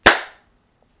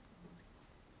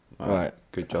All Right.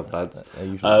 Good job, lads. I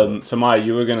usually do. So Maya,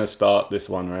 you were gonna start this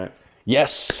one, right?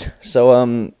 Yes.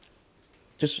 So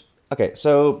just okay.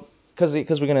 So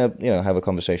because we're gonna have a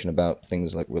conversation about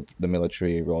things like with the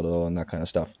military, RODO, and that kind of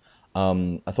stuff.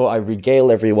 I thought I'd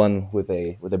regale everyone with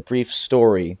a brief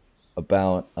story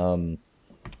about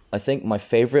I think my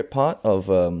favorite part of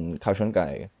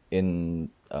Kaohsiung in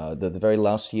the very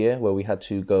last year where we had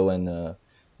to go and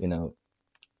you know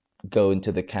go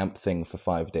into the camp thing for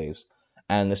 5 days.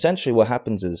 And essentially, what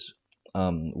happens is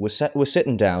we're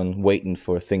sitting down waiting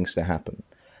for things to happen,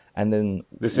 and then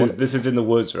This is in the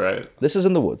woods, right? this is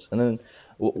in the woods, and then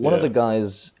one of Yeah. the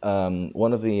guys,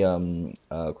 one of the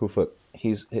crewfoot,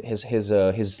 his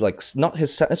like not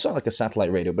his it's not like a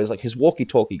satellite radio, but it's like his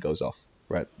walkie-talkie goes off,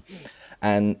 right?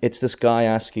 And it's this guy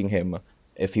asking him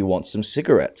if he wants some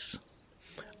cigarettes.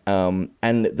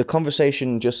 And the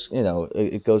conversation just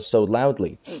it goes so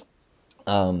loudly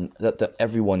that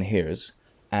everyone hears,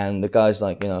 and the guy's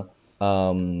like, do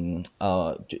you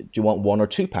want one or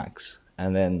two packs?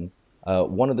 And then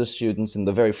one of the students in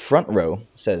the very front row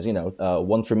says,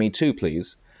 one for me too,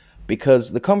 please,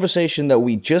 because the conversation that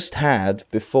we just had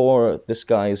before this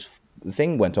guy's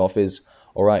thing went off is,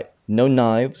 all right, no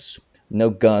knives, no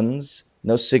guns,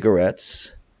 no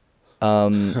cigarettes,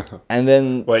 and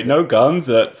then Wait, no guns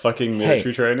at fucking hey,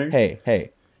 military training?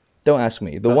 hey, don't ask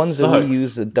me. The That ones that we sucks.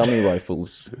 use are dummy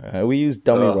rifles. We use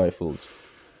dummy Ugh. rifles.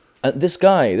 This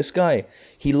guy,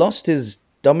 he lost his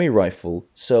dummy rifle,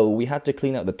 so we had to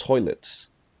clean out the toilets.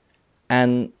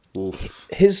 And Oof.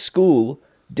 his school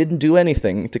didn't do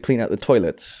anything to clean out the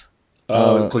toilets.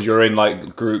 Because you're in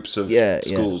like groups of Yeah,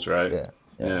 schools, right?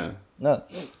 yeah. No,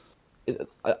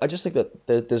 I just think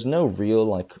that there's no real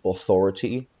like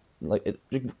authority. When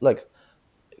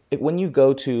you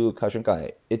go to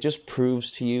Kaohsiung, it just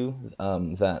proves to you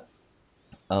that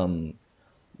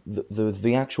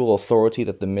the actual authority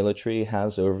that the military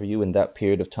has over you in that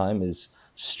period of time is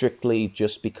strictly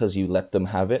just because you let them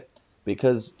have it,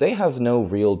 because they have no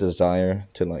real desire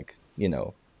to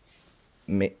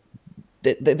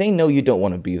they know you don't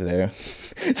want to be there.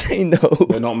 They know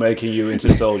They're not making you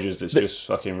into soldiers. It's just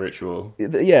fucking ritual.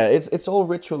 yeah, it's all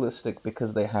ritualistic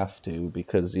because they have to,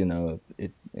 because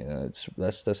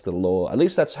that's the law. At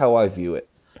least that's how I view it.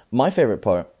 My favorite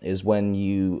part is when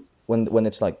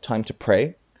it's like time to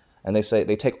pray, and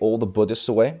they take all the Buddhists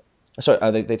away. Sorry,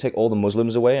 they take all the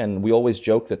Muslims away, and we always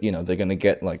joke that they're gonna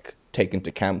get like taken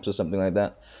to camps or something like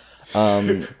that.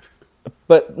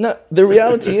 But no, the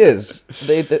reality is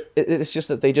it's just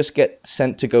that they just get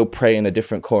sent to go pray in a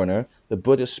different corner. The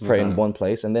Buddhists pray in one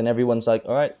place, and then everyone's like,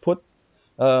 all right, put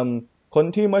คน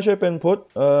ที่ไม่ใช่เป็นพุทธ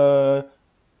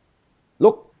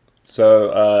look. So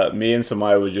me and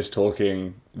Samaya were just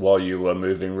talking while you were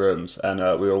moving rooms, and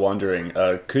we were wondering,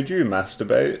 could you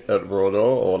masturbate at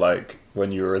Rodor or like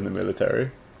when you were in the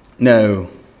military? No,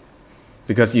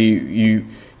 because you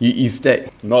stay.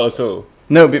 Not at all.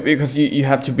 No, because you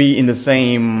have to be in the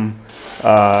same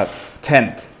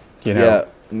tent, Yeah.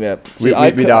 See,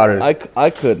 with others. I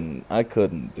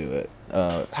couldn't do it.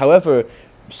 However,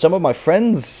 some of my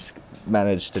friends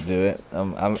managed to do it.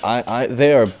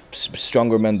 They are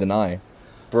stronger men than I.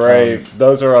 Brave.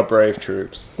 Those are our brave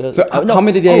troops. So how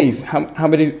many days? How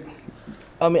many?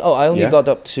 I mean, I only got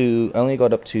up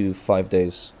to 5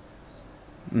 days.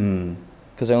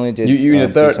 Because I only did. You in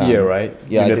the third Busan. year, right?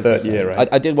 Yeah, in I the did third Busan. year, right?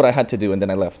 I did what I had to do, and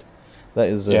then I left. That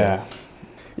is. Yeah.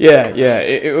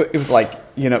 It was like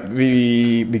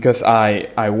because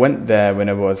I went there when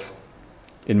I was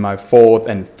in my fourth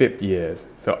and fifth years.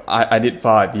 So I did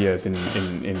 5 years in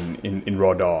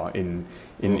Rodor in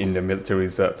the military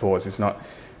reserve force. It's not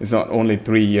only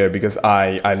 3 years because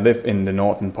I live in the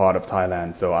northern part of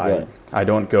Thailand. So I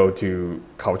don't go to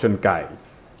Kaohsiung.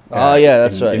 Oh yeah,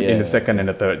 that's right. In the second and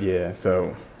the third year.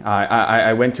 So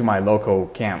I went to my local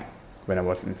camp when I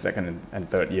was in second and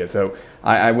third year. So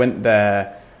I went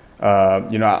there.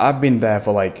 I've been there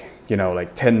for like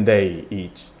 10 days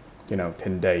each.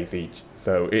 10 days each.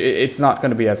 So it's not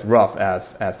going to be as rough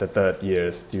as the third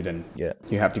year student. Yeah.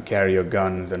 You have to carry your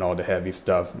guns and all the heavy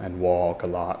stuff and walk a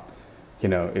lot.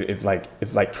 It's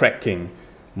like trekking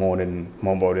more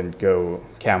than go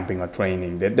camping or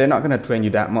training. They're not going to train you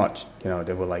that much.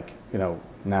 They were like,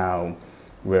 now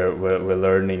we're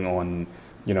learning on,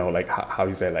 like how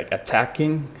you say, like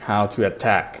attacking, how to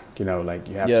attack. Like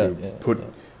you have to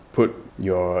put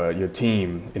your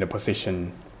team in a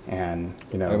position and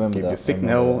give the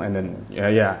signal, and then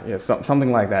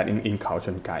something like that in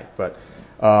Kaohsiung. But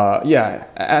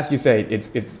as you say,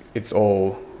 it's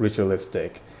all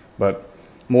ritualistic. But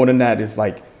more than that, it's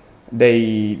like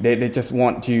they just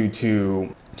want you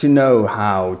to know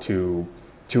how to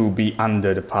be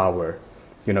under the power,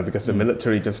 because the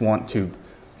military just want to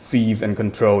seize and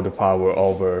control the power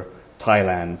over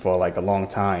Thailand for like a long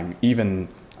time, even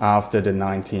after the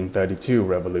 1932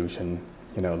 revolution.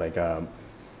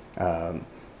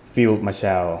 Field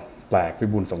Marshal Black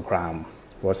Vibun Songkram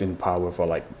was in power for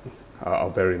like a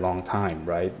very long time,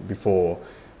 right? Before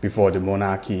the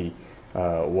monarchy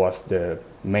was the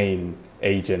main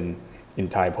agent in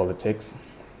Thai politics.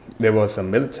 There was a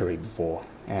military before,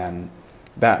 and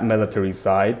that military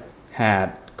side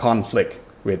had conflict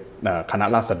with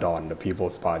Khanat Rasadon, the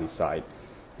People's Party side.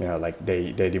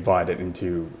 They divided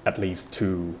into at least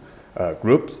two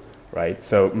groups, right?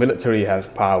 So military has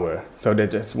power, so they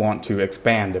just want to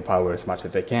expand the power as much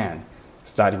as they can,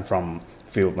 starting from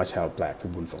Field Marshal Black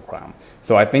Vibun Songkram.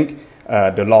 So I think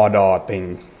the law law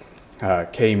thing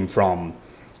came from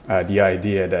the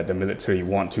idea that the military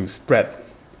want to spread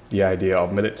the idea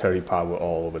of military power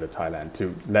all over the Thailand,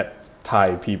 to let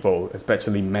Thai people,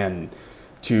 especially men,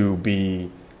 to be,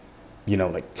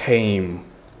 tame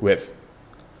with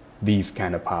these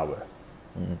kind of power.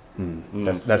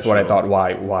 That's what I thought.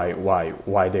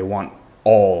 Why they want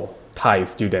all Thai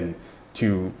students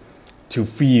to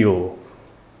feel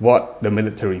what the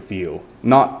military feel.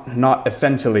 Not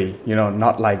essentially,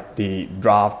 not like the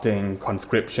drafting,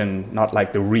 conscription, not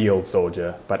like the real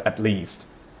soldier, but at least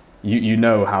you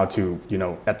know how to,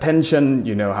 attention,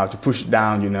 how to push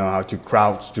down, how to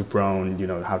crouch to prone,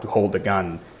 how to hold the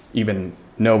gun. Even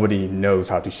nobody knows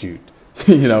how to shoot.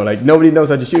 Nobody knows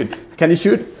how to shoot. Can you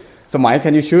shoot? So Mike,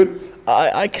 can you shoot?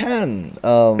 I can.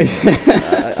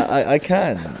 I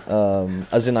can.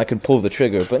 As in, I can pull the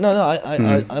trigger. But no.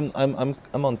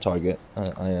 I'm on target.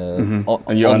 And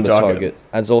you're on the target.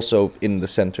 As also in the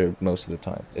center most of the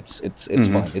time. It's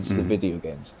fine. It's the video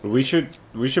games. We should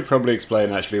probably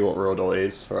explain actually what Rodol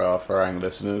is for our Farang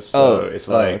listeners. So it's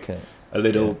like a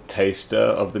little taster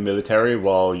of the military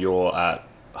while you're at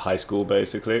high school,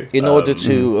 basically. In order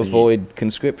to avoid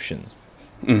conscription.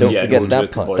 Don't forget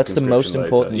that part. That's the most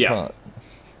important part.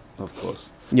 Of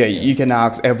course. Yeah, you can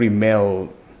ask every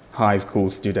male high school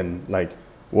student, like,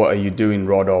 what are you doing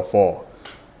Rodol for?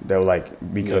 They're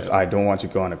like, because I don't want to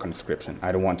go on a conscription.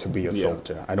 I don't want to be a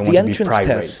soldier. I don't want to be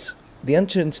private. The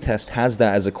entrance test has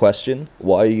that as a question.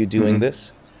 Why are you doing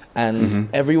this? And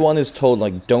everyone is told,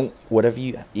 like, whatever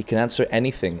you can answer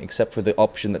anything except for the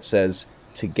option that says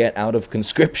to get out of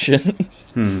conscription.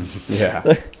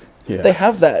 Yeah. They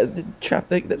have that trap.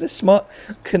 They're smart,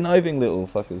 conniving little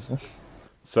fuckers.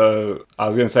 So I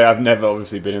was going to say, I've never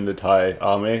obviously been in the Thai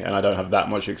army, and I don't have that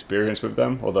much experience with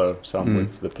them, although some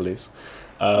with the police.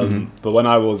 But when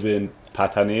I was in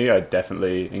Pattani, I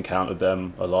definitely encountered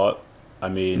them a lot. I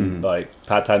mean, like,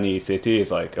 Pattani city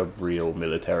is like a real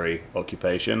military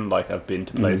occupation. Like, I've been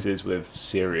to places with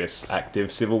serious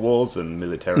active civil wars and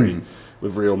military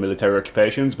with real military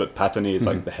occupations, but Pattani is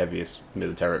like the heaviest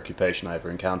military occupation I ever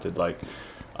encountered. Like,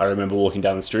 I remember walking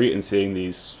down the street and seeing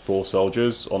these 4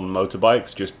 soldiers on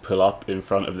motorbikes just pull up in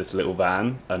front of this little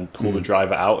van and pull the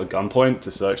driver out at gunpoint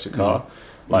to search the car.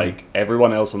 Like,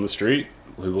 everyone else on the street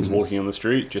who was walking on the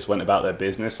street just went about their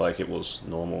business like it was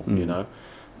normal,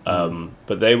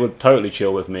 But they would totally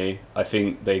chill with me. I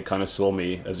think they kind of saw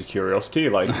me as a curiosity,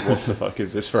 like, what the fuck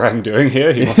is this Farang doing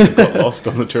here? He must have got lost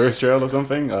on the tourist trail or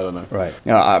something. I don't know. Right.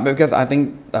 Because I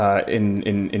think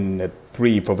in the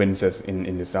 3 provinces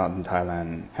in the southern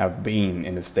Thailand have been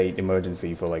in a state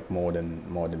emergency for like more than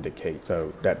a decade.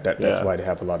 So that's why they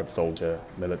have a lot of soldier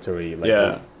military,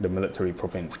 the military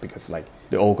province, because like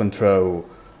they all control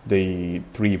the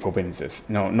 3 provinces.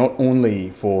 No, not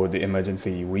only for the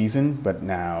emergency reason, but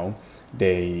now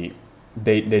they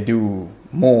do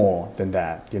more than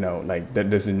that. Like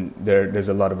there's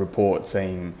a lot of reports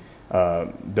saying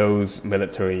those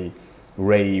military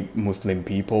rape Muslim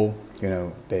people.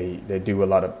 They do a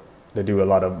lot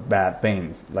of bad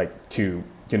things, like to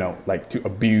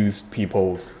abuse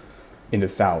people in the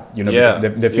south. Because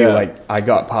they feel like I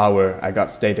got power, I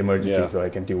got state emergency, so I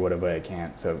can do whatever I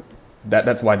can. So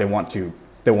that's why they want to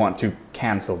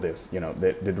cancel this.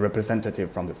 The representative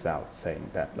from the south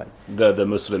saying that, like, the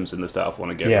Muslims in the south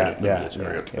want to get rid of the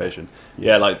military occupation.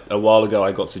 Like a while ago,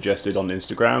 I got suggested on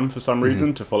Instagram for some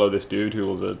reason to follow this dude who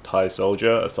was a Thai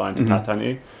soldier assigned to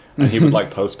Pattani, and he would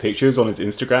like post pictures on his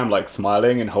Instagram, like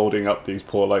smiling and holding up these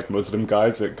poor like Muslim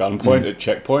guys at gunpoint at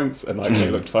checkpoints, and like they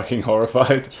looked fucking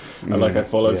horrified. And like I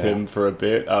followed him for a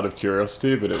bit out of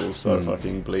curiosity, but it was so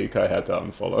fucking bleak, I had to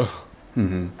unfollow.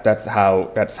 That's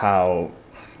how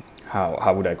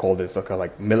would I call this?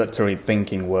 Like military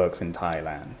thinking works in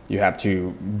Thailand. You have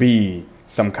to be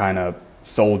some kind of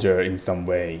soldier in some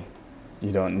way.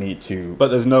 You don't need to. But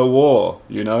there's no war,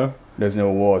 There's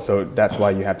no war, so that's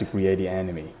why you have to create the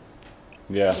enemy.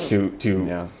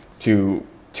 Yeah.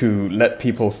 To let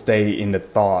people stay in the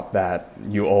thought that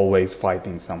you're always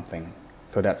fighting something.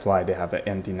 So that's why they have an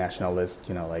anti-nationalist,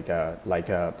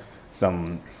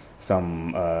 some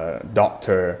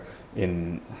doctor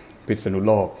in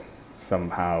Pitsanulok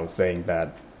somehow saying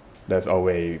that there's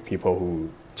always people who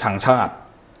ชังชาติ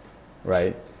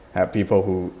right? Have people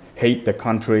who hate the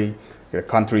country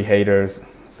haters.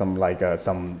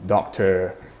 Some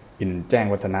doctor in Jang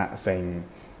Watana saying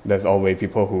there's always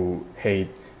people who hate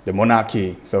the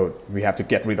monarchy, so we have to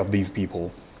get rid of these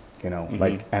people,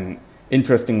 and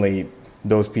interestingly,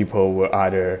 those people were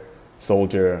either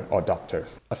soldier or doctors.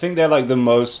 I think they're like the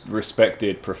most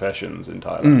respected professions in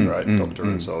Thailand, right? Doctor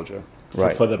and soldier.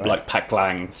 Right, for the like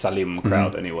Paklang Salim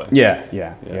crowd anyway.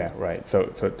 Yeah, right. So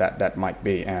that might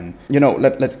be, and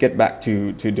let's get back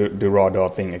to the raw door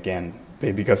thing again,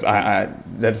 because I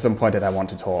there's some point that I want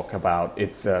to talk about.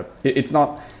 It's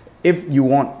not if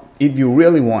you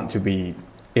really want to be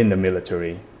in the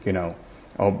military,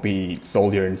 or be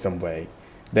soldier in some way,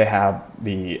 they have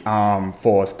the Armed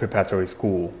Force Preparatory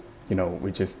School,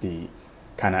 which is the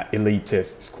kind of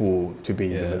elitist school to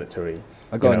be in the military.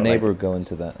 I got a neighbor going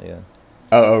to that, yeah.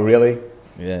 Oh, really?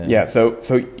 Yeah. Yeah, so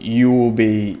you will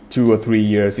be 2 or 3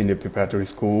 years in the preparatory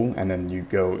school, and then you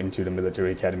go into the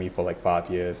military academy for like 5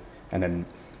 years, and then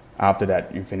after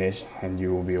that you finish and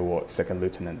you will be awarded second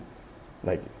lieutenant.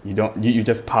 Like you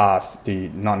just pass the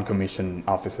non-commissioned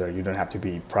officer. You don't have to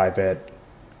be private,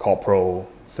 corporal,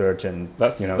 surgeon.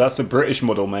 That's a British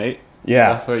model, mate.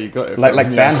 Yeah, that's where you got it. Like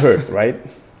Sandhurst, right?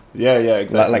 Yeah,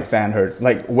 exactly. Like Sandhurst.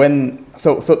 Like when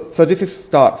so this is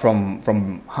start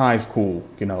from high school,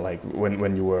 like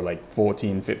when you were like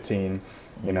 14, 15,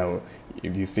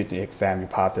 if you sit the exam, you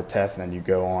pass the test, and you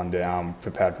go on the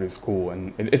preparatory school,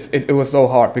 and it was so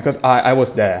hard because I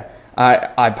was there.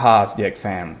 I passed the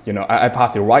exam, I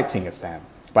passed the writing exam,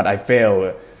 but I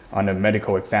failed on a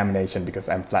medical examination because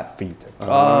I'm flat-feeted.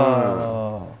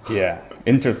 Oh. Yeah,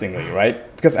 interestingly,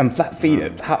 right? Because I'm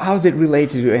flat-feeted. How is it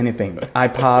related to anything? I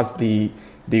passed the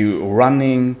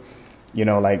running,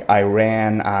 like I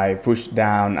ran, I pushed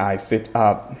down, I sit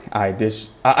up, I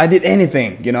did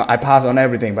anything, I passed on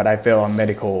everything, but I failed on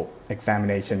medical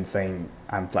examination saying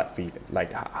I'm flat-feeted.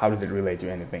 Like, how does it relate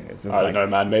to anything? I don't know,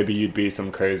 man. Maybe you'd be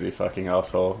some crazy fucking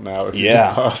asshole now if you did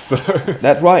pass. So.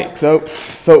 That's right.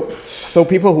 So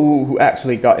people who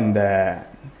actually got in there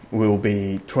will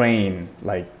be trained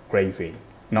like crazy,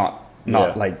 not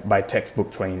like by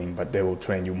textbook training, but they will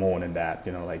train you more than that.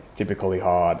 Like typically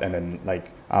hard, and then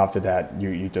like after that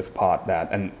you just part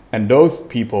that, and those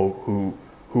people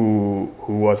who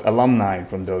was alumni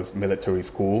from those military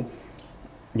school,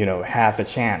 has a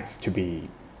chance to be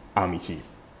army chief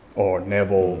or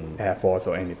naval air force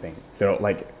or anything. So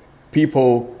like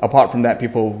people, apart from that,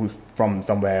 people who's from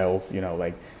somewhere else,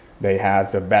 like they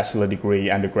has a bachelor degree,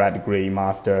 undergrad degree,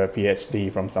 master, PhD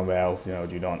from somewhere else,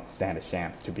 you don't stand a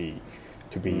chance to be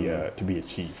a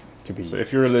chief. So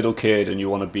if you're a little kid and you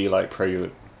want to be like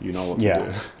Prayut, you know what to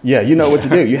do. Yeah, you know what to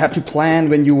do. You have to plan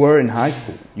when you were in high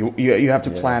school. You have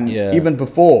to plan even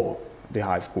before the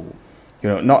high school.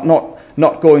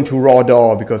 Not going to raw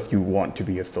door because you want to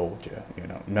be a soldier.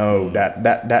 No,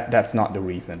 that's not the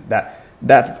reason.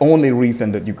 That's the only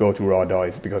reason that you go to raw door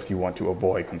is because you want to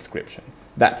avoid conscription.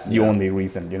 That's the only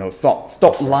reason.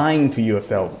 Stop lying to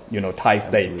yourself. Thai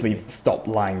state, please stop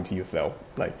lying to yourself.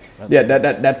 Like,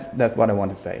 that's what I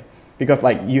want to say. Because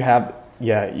like you have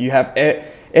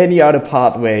any other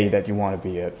pathway that you want to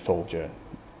be a soldier,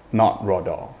 not raw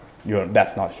door.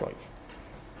 That's not choice.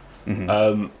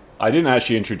 Mm-hmm. I didn't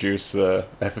actually introduce the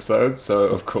episode, so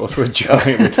of course we're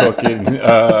talking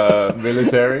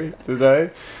military today.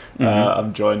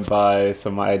 I'm joined by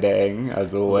Samai Deng,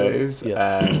 as always,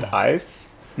 and Ice.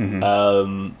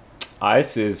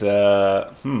 Ice is, I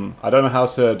don't know how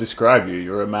to describe you.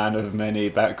 You're a man of many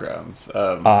backgrounds.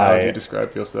 How do you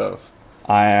describe yourself?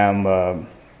 I am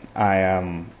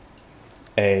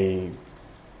a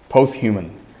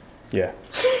post-human. Yeah.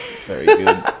 Very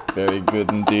good. Very good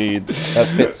indeed. That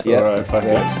fits, yeah. All right, fuck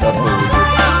it. That's all we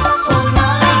do.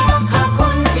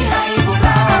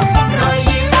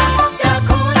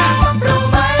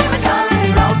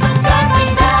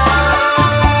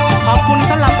 ขอบคุณ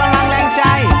สำหรับกำลังแรงใจ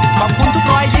ขอบคุณทุก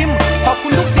รอยยิ้มขอบคุ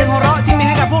ณทุกเสียงหัวเราะที่มีใ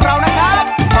ห้กับพวกเรานะครับ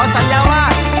ขอสัญญาว่า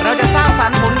เราจะสร้างสร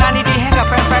รค์ผลงานดีๆให้กับ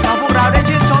แฟนๆของพวกเราได้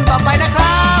ชื่นชมต่อไปนะค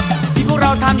รับที่พวกเร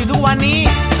าทำอยู่ทุกวันนี้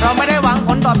เราไม่ได้หวังผ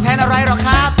ลตอบแทนอะไรหรอกค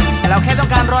รับเราแค่ต้อง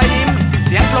การรอยยิ้มเ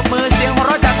สียงปรบมือเสียงหัวเ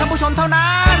ราะจากท่านผู้ชมเท่านั้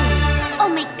น Oh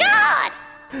my god!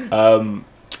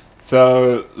 So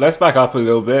let's back up a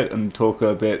little bit and talk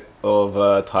a bit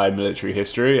of Thai military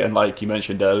history, and like you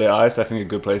mentioned earlier, I think a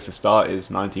good place to start is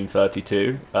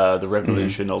 1932, the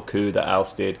revolution or coup that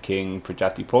ousted King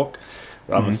Prajatipok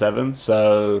Rama VII.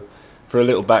 So, for a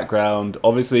little background,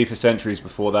 obviously for centuries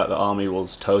before that, the army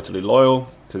was totally loyal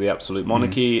to the absolute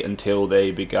monarchy until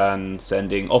they began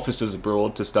sending officers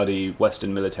abroad to study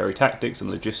Western military tactics and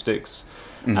logistics.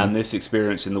 And this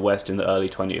experience in the West in the early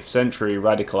 20th century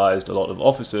radicalized a lot of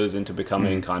officers into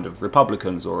becoming kind of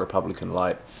Republicans or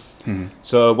Republican-light.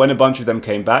 So when a bunch of them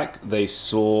came back, they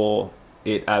saw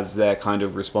it as their kind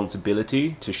of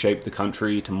responsibility to shape the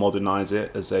country, to modernize it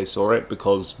as they saw it,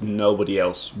 because nobody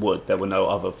else would. There were no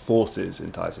other forces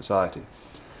in Thai society.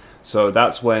 So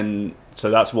that's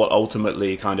what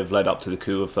ultimately kind of led up to the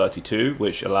coup of 32,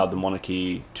 which allowed the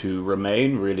monarchy to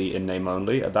remain really in name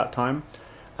only at that time.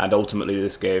 And ultimately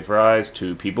this gave rise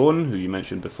to Pibun, who you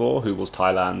mentioned before, who was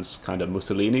Thailand's kind of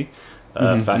Mussolini,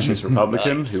 fascist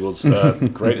Republican, Nice. who was a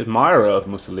great admirer of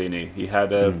Mussolini. He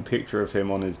had a picture of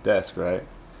him on his desk, right?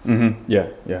 Yeah,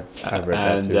 I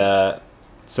read that too.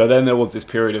 So then there was this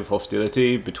period of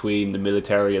hostility between the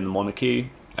military and the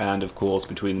monarchy, and of course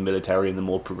between the military and the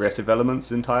more progressive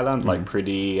elements in Thailand, like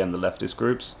Pridi and the leftist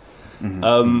groups.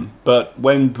 But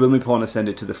when Bhumibol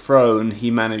ascended to the throne, he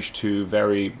managed to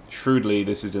very shrewdly,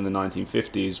 this is in the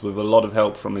 1950s, with a lot of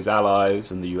help from his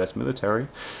allies and the US military,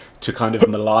 to kind of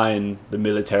malign the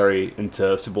military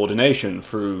into subordination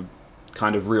through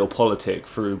kind of realpolitik,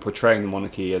 through portraying the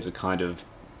monarchy as a kind of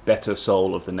better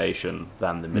soul of the nation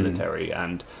than the military.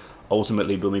 And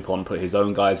ultimately Bhumibol put his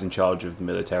own guys in charge of the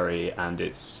military, and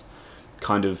it's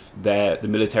kind of the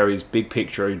military's big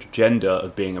picture agenda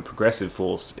of being a progressive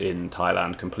force in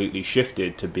Thailand completely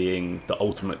shifted to being the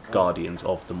ultimate guardians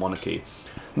of the monarchy.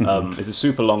 It's a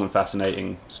super long and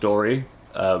fascinating story,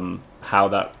 how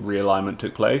that realignment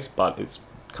took place, but it's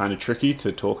kind of tricky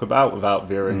to talk about without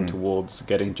veering towards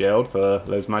getting jailed for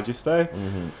lèse-majesté.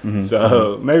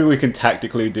 So maybe we can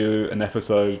tactically do an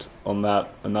episode on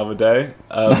that another day.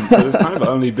 So there's kind of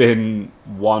only been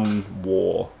one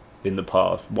war in the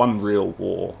past, one real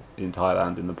war in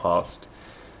Thailand in the past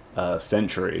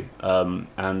century. And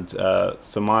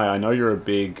Samai, I know you're a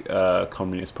big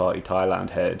Communist Party Thailand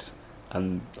head,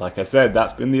 and like I said,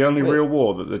 that's been the only real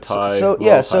war that the Thai. So Army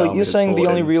you're has saying the fought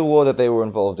only in. real war that they were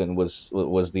involved in was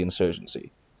the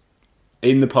insurgency?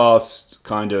 In the past,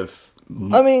 kind of.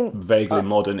 I mean, vaguely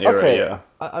modern era. okay. Yeah.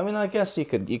 I mean, I guess you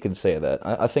could say that.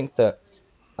 I think that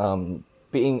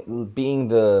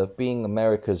being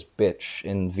America's bitch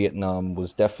in Vietnam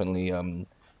was definitely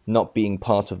not being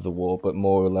part of the war, but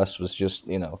more or less was just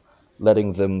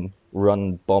letting them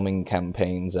run bombing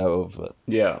campaigns out of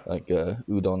like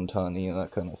Udon Thani and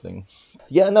that kind of thing.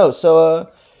 Yeah, no.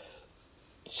 So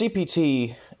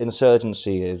CPT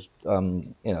insurgency is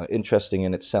interesting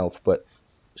in itself, but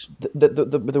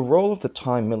the role of the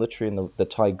Thai military and the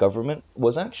Thai government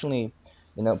was actually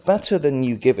better than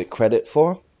you give it credit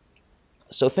for.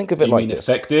 So think of it You like mean this.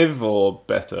 Effective or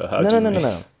better? How do you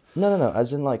mean? No.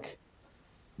 As in, like,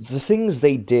 the things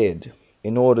they did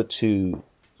in order to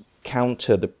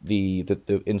counter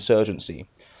the insurgency.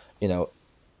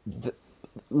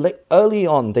 Early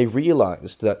on, they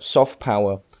realized that soft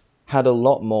power had a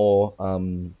lot more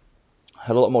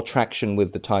traction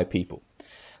with the Thai people.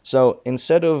 So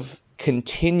instead of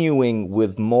continuing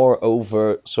with more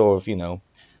overt sort of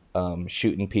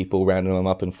shooting people, rounding them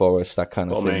up in forests, that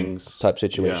kind of Bombings, thing, type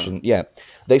situation. Yeah.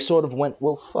 They sort of went,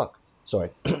 well, fuck. Sorry,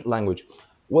 language.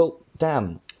 Well,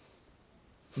 damn.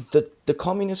 The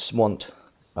communists want,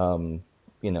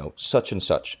 such and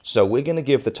such. So we're going to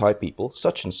give the Thai people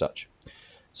such and such.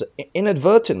 So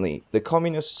inadvertently, the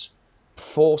communists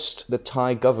forced the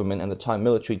Thai government and the Thai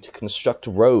military to construct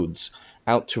roads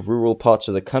out to rural parts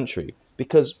of the country,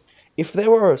 because if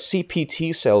there were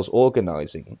CPT cells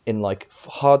organizing in like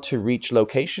hard to reach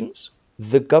locations,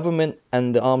 the government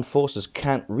and the armed forces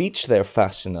can't reach there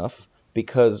fast enough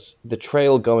because the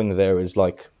trail going there is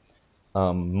like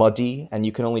muddy, and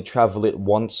you can only travel it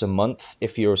once a month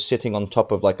if you're sitting on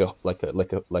top of like a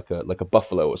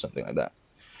buffalo or something like that,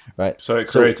 right? So it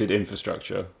created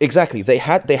infrastructure. Exactly, they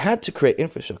had to create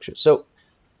infrastructure. So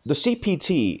the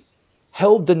CPT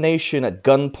held the nation at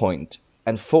gunpoint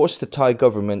and forced the Thai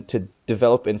government to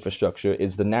develop infrastructure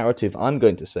is the narrative I'm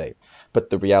going to say. But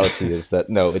the reality is that,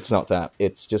 no, it's not that.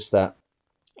 It's just that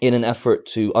in an effort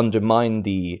to undermine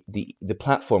the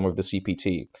platform of the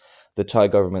CPT, the Thai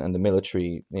government and the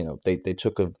military, they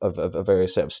took a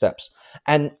various set of steps.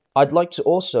 And I'd like to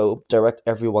also direct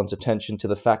everyone's attention to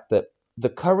the fact that the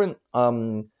current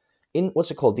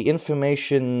what's it called? The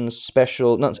Information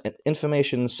something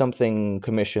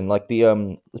commission, like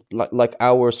the like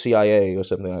our CIA or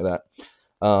something like that.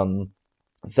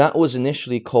 that was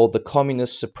initially called the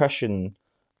Communist Suppression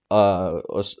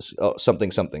or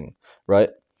something, right?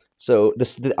 So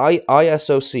the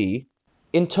ISOC,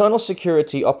 Internal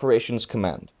Security Operations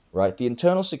Command, right? The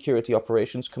Internal Security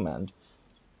Operations Command.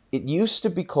 It used to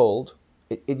be called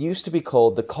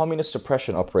the Communist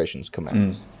Suppression Operations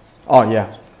Command. Oh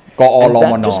yeah, got And all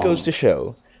that just goes to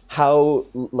show how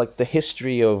like the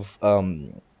history of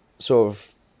sort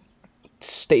of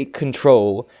state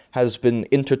control has been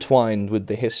intertwined with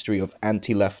the history of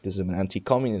anti-leftism and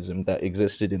anti-communism that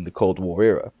existed in the Cold War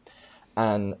era.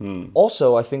 And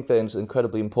also, I think that it's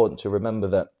incredibly important to remember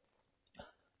that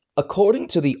according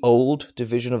to the old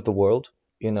division of the world,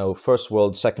 First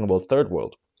World, Second World, Third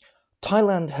World,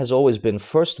 Thailand has always been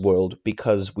First World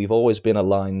because we've always been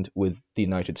aligned with the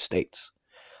United States.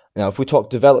 Now, if we talk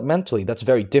developmentally, that's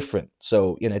very different.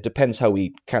 So, it depends how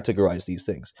we categorize these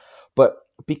things. But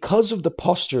because of the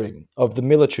posturing of the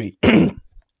military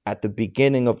at the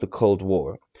beginning of the Cold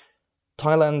War,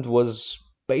 Thailand was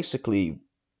basically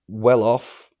well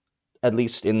off, at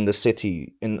least in the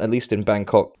city, at least in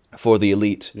Bangkok, for the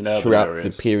elite throughout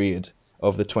the period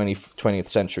of the 20th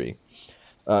century.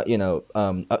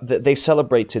 They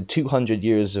celebrated 200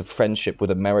 years of friendship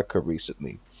with America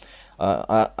recently.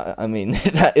 I mean,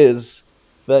 that is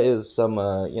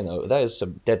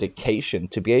some dedication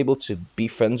to be able to be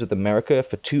friends with America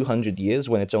for 200 years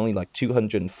when it's only like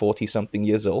 240 something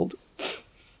years old.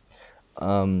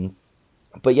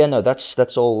 But yeah, no,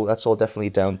 that's all definitely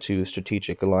down to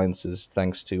strategic alliances,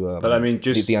 thanks to but I mean,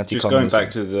 just going back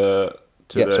to the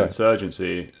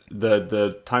insurgency,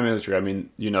 the Thai military. I mean,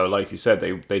 like you said,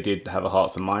 they did have a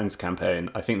Hearts and Minds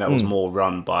campaign. I think that was more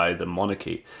run by the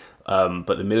monarchy.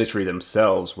 But the military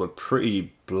themselves were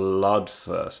pretty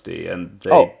bloodthirsty, and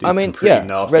they did some pretty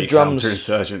nasty Red Drums,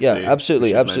 counterinsurgency. Yeah,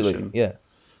 absolutely. Yeah,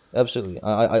 absolutely.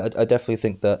 I definitely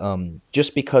think that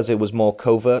just because it was more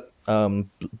covert,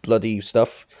 bloody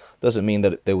stuff, doesn't mean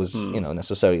that there was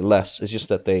necessarily less. It's just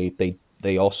that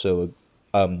they also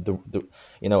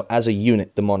as a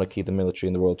unit, the monarchy, the military,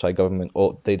 and the Royal Thai government,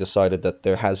 they decided that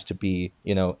there has to be,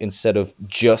 instead of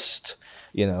just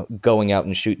going out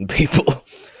and shooting people.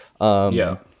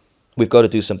 We've got to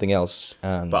do something else.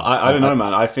 But I don't know,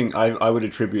 man. I think I would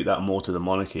attribute that more to the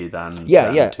monarchy than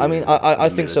I mean, I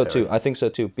think so too. I think so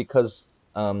too because,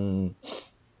 but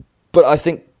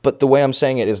the way I'm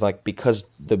saying it is like because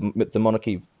the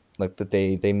monarchy, like that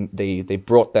they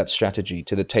brought that strategy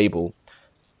to the table,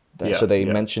 so they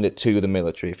mentioned it to the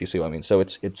military. If you see what I mean. So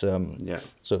it's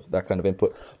sort of that kind of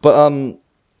input. But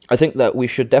I think that we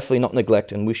should definitely not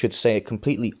neglect, and we should say it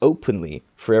completely openly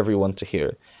for everyone to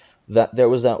hear, that there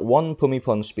was that one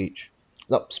Pumipon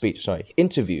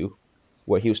interview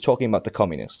where he was talking about the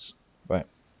communists, right?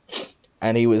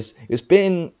 And he was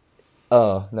being,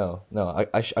 I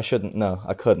shouldn't,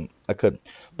 I couldn't.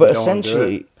 But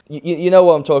essentially, you know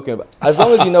what I'm talking about. As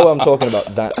long as you know what I'm talking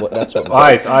about, that's what.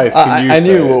 Ice. I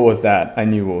knew what was that.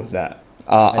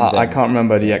 I can't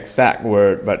remember the exact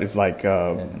word, but it's like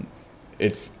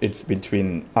it's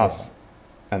between us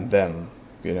and them,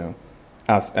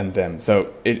 us and them.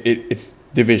 So it's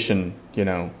division,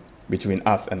 between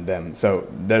us and them. So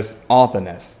there's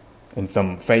otherness. And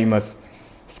some famous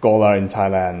scholar in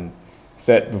Thailand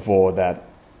said before that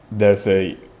there's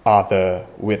a other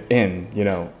within.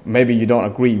 Maybe you don't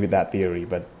agree with that theory,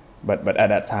 but at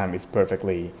that time it's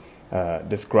perfectly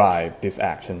described this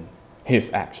action,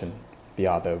 his action, the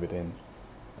other within.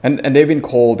 And they've been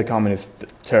called the communist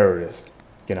terrorists.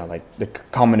 Like the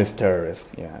communist terrorists.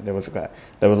 Yeah, there was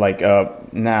like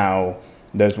now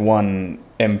there's one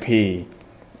MP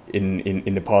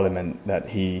in the parliament that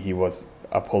he was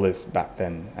a police back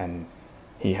then, and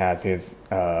he has his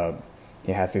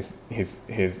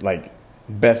like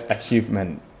best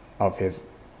achievement of his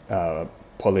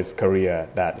police career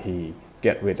that he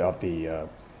get rid of the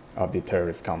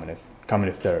terrorist communist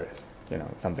terrorists,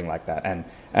 something like that,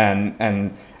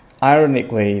 and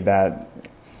ironically that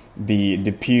the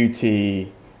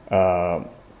deputy head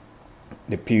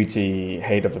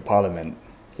of the parliament,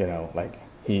 like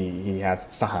he has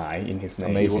Sahai in his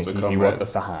name. Amazing. He was a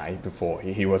Sahai before.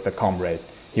 He was a comrade.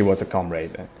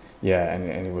 Yeah,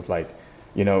 and he was like,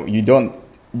 you don't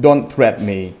threat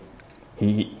me.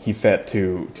 He said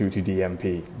to the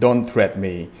MP, don't threat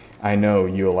me. I know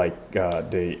you're like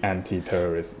the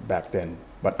anti-terrorist back then,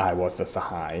 but I was a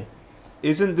Sahai.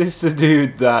 Isn't this the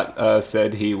dude that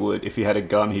said he would, if he had a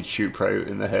gun, he'd shoot Pro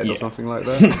in the head or something like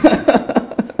that?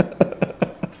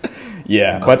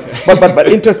 Yeah, but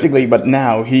interestingly, but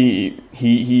now he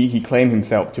claimed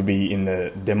himself to be in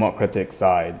the democratic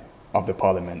side of the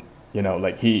parliament.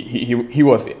 Like he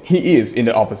is in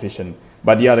the opposition,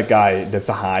 but the other guy, the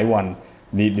Sahai one,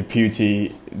 the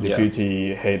deputy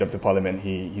head of the parliament,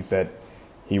 he said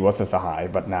he was a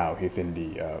Sahai, but now he's in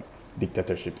the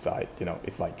dictatorship side.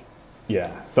 It's like,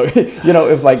 yeah. So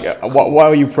it's like, why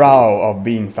are you proud of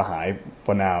being Sahai?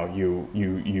 For now, you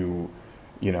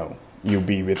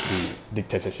be with the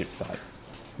dictatorship side.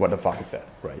 What the fuck is that,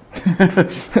 right?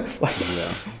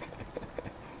 Yeah.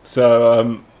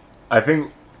 So I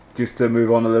think just to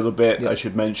move on a little bit, I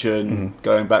should mention,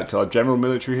 going back to our general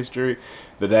military history,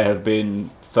 that there have been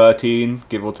 13,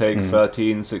 give or take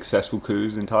 13 successful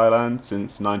coups in Thailand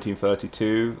since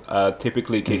 1932,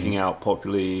 typically kicking out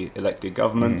popularly elected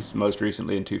governments. Most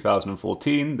recently in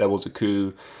 2014, there was a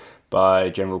coup by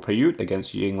General Prayut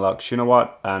against Yingluck Shinawat,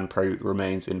 and Prayut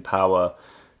remains in power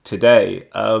today.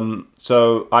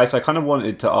 So, Ice, I kind of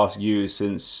wanted to ask you,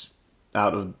 since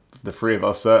out of the three of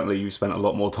us, certainly you spent a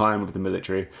lot more time with the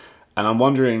military, and I'm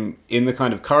wondering, in the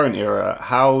kind of current era,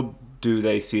 how do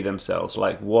they see themselves?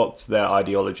 Like, what's their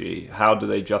ideology? How do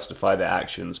they justify their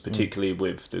actions, particularly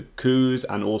with the coups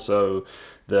and also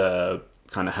the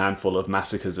kind of handful of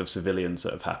massacres of civilians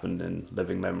that have happened in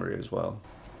living memory as well?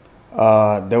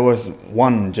 There was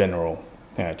one general,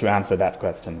 to answer that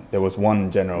question, there was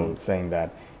one general saying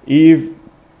that if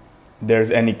there's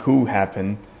any coup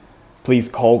happen, please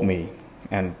call me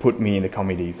and put me in the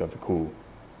committees of the coup.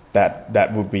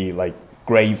 That would be like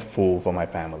graceful for my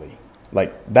family.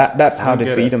 Like that's how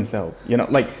they see themselves.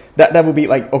 Like that would be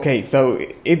like, okay, so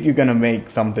if you're gonna make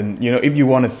something, if you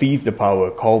want to seize the power,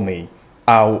 call me.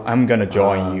 I'm gonna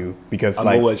join you, because I'm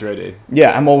always ready.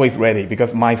 Yeah, I'm always ready,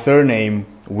 because my surname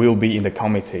will be in the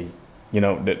committee.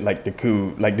 The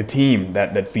coup, like the team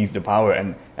that seized the power,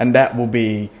 and that will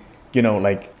be,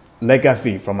 like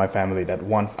legacy from my family, that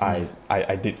once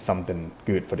I did something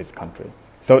good for this country.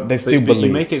 So they still believe.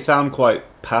 You make it sound quite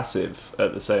passive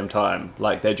at the same time,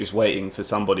 like they're just waiting for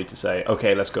somebody to say,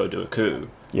 okay, let's go do a coup.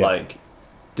 Yeah. Like,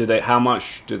 how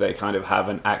much do they kind of have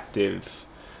an active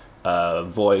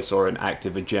voice or an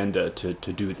active agenda to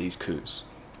do these coups?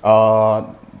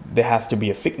 There has to be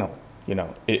a signal.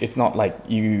 It's not like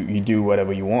you do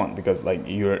whatever you want, because like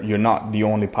you're not the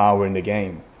only power in the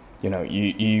game.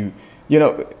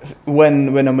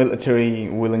 When a military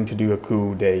willing to do a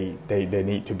coup, they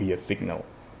need to be a signal.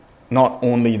 Not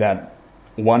only that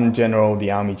one general,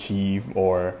 the army chief,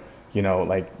 or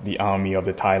like the army of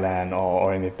the Thailand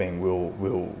or anything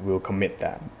will commit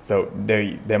that. So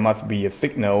there must be a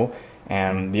signal,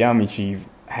 and the army chief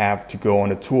have to go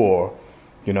on a tour,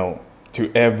 to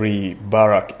every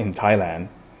barrack in Thailand,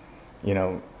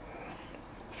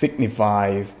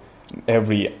 signifies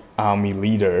every army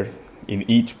leader in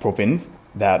each province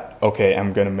that, okay,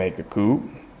 I'm gonna make a coup,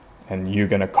 and you're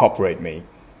gonna cooperate me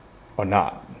or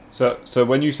not. So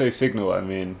when you say signal, I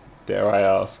mean, dare I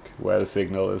ask where the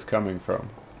signal is coming from?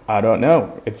 I don't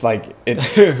know. It's like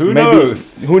Who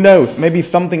knows? Who knows? Maybe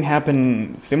something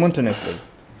happened simultaneously.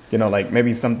 Like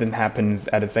maybe something happens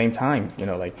at the same time.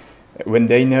 Like when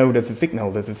they know there's a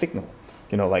signal, there's a signal.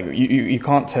 Like you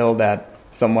can't tell that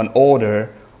someone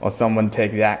order or someone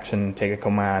take the action, take a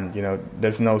command.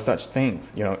 There's no such thing.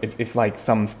 It's like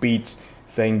some speech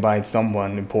saying by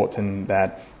someone important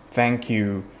that, thank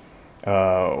you.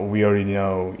 We already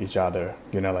know each other.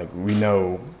 Like we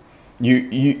know,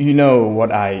 you know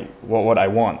what I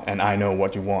want, and I know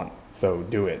what you want. So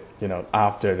do it.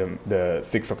 After the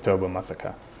 6th October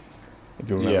massacre, if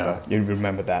you remember, you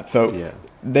remember that. So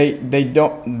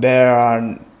there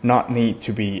are not need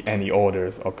to be any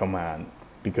orders or command,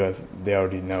 because they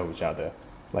already know each other,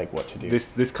 like what to do.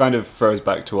 This kind of throws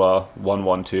back to our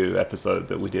 112 episode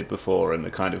that we did before, and the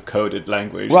kind of coded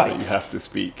language right. that you have to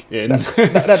speak in.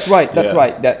 That's right. That's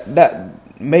right. That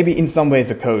maybe in some ways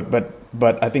a code,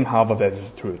 but I think half of that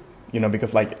is truth.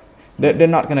 Because like they're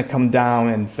not gonna come down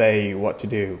and say what to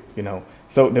do.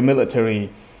 So the military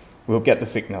will get the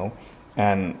signal,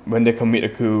 and when they commit a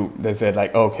coup, they say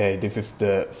like, okay, this is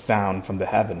the sound from the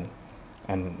heaven,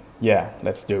 and yeah,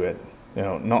 let's do it.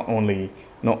 Not only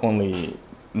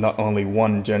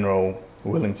one general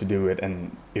willing to do it,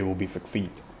 and it will be succeed.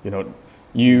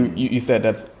 You said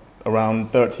that around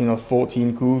 13 or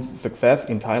 14 coups success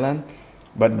in Thailand,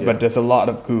 but there's a lot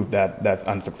of coups that's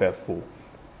unsuccessful.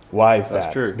 Why is that?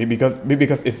 That's true.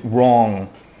 Because it's wrong.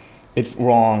 It's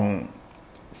wrong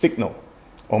signal,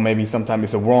 or maybe sometimes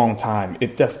it's a wrong time.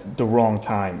 It's just the wrong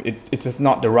time. It's just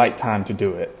not the right time to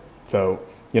do it. So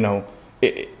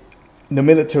the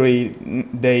military,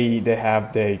 they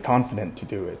have the confidence to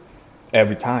do it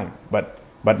every time, but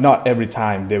not every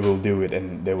time they will do it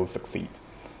and they will succeed.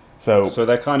 So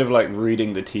they're kind of like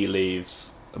reading the tea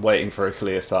leaves waiting for a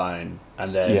clear sign,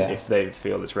 and then Yeah. if they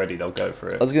feel it's ready, they'll go for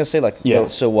it. I was gonna say like, Yeah.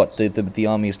 so what? The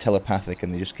army is telepathic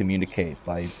and they just communicate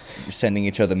by sending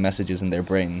each other messages in their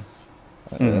brain.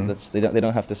 They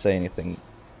don't have to say anything.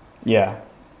 Yeah,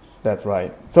 that's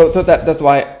right. So that's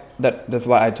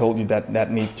why I told you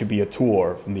that needs to be a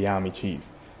tour from the army chief.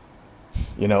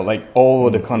 You know, like all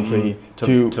over the country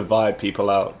to vibe people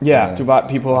out. Yeah, to invite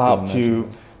people I can out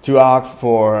to ask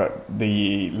for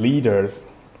the leaders.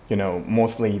 You know,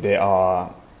 mostly they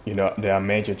are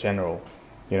major general.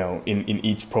 You know, in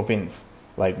each province.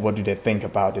 Like, what do they think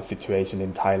about the situation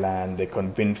in Thailand? They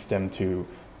convince them to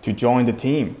join the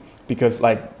team because,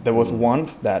 like, there was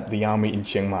once that the army in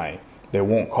Chiang Mai, they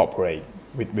won't cooperate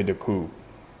with the coup.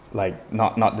 Like,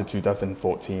 not the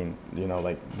 2014. You know,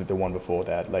 like the one before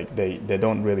that. Like, they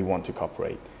don't really want to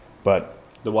cooperate, but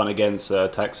The one against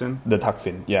Thaksin? the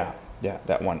Thaksin, yeah,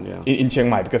 that one Yeah. in Chiang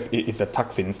Mai because it's a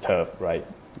Thaksin's turf, right?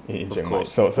 In Chiang Mai,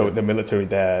 course, so the military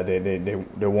there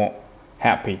they won't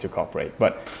happy to cooperate,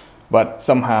 but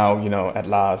somehow at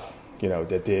last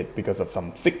they did because of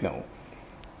some signal.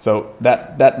 So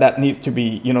that needs to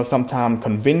be sometimes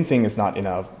convincing is not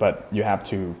enough, but you have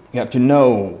to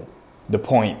know the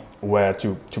point where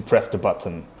to press the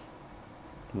button.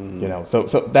 So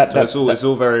It's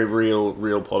all very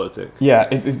real politics. yeah,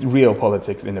 it's real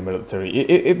politics in the military.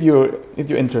 If you're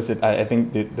interested, I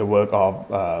think the work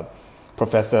of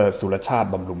Professor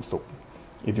Surachat Bamrumsuk,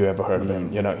 if you ever heard of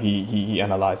him, he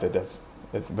analyzed it as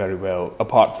very well.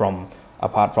 Apart from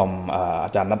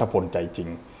Ajahn Nattapol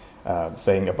Chaiching,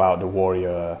 saying about the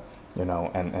warrior,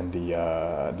 and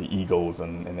the eagles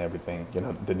and everything.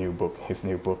 The new book, his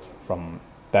new book from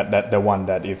that the one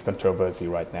that is controversy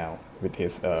right now with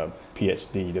his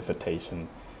PhD dissertation,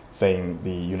 saying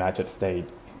the United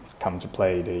States come to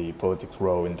play the politics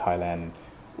role in Thailand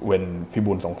when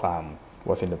Phibun Songkhram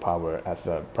was in the power as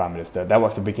a prime minister. That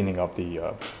was the beginning of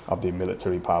the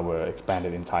military power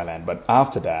expanded in Thailand. But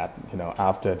after that,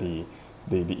 after the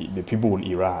Phibun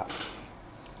era,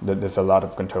 there's a lot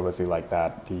of controversy like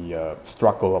that. The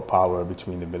struggle of power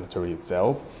between the military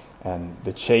itself and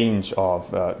the change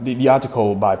of the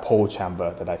article by Paul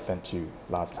Chamber that I sent you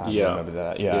last time. Yeah. Remember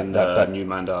that? Yeah. In that New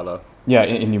Mandala. Yeah,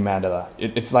 in New Mandela,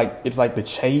 it's like the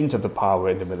change of the power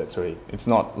in the military. It's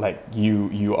not like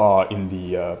you are in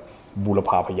the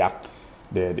Bulapa Payak,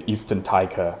 the Eastern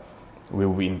Tiger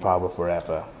will be in power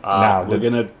forever. Now We're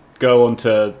gonna go on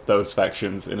to those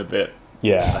factions in a bit.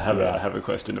 Yeah, I have a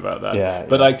question about that. Yeah,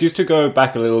 but yeah. like just to go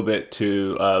back a little bit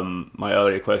to my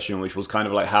earlier question, which was kind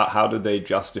of like how do they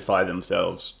justify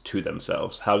themselves to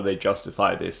themselves? How do they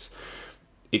justify this?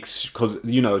 Because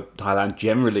Thailand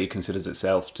generally considers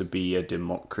itself to be a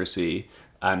democracy,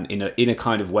 and in a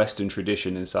kind of Western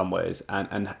tradition in some ways,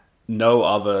 and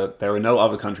there are no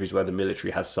other countries where the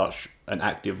military has such an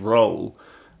active role.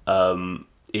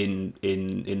 In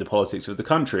the politics of the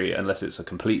country, unless it's a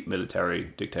complete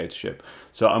military dictatorship.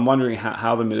 So I'm wondering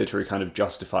how the military kind of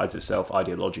justifies itself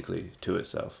ideologically to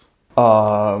itself.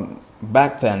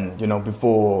 Back then,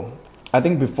 before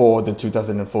the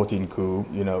 2014 coup,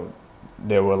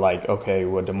 they were like, okay,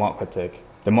 we're democratic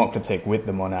with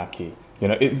the monarchy.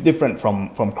 It's different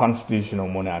from constitutional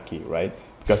monarchy, right?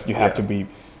 Because you have to be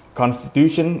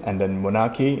constitution and then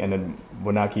monarchy, and then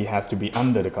monarchy has to be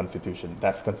under the constitution.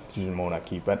 That's constitutional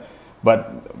monarchy.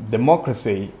 But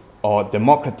democracy or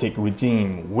democratic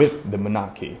regime with the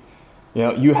monarchy,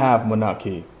 you have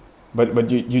monarchy,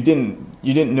 but you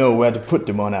didn't know where to put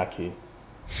the monarchy,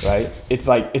 right? It's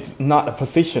like it's not a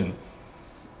position.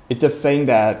 It's just saying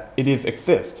that it is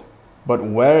exist, but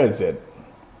where is it,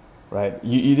 right?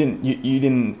 You didn't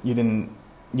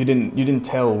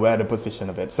tell where the position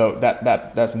of it. So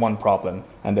that's one problem.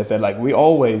 And they said like we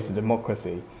always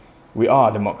democracy. We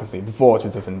are democracy before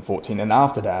 2014, and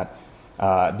after that,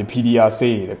 the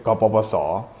PDRC, the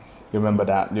KPPS, you remember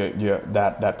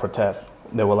that protest?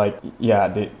 They were like,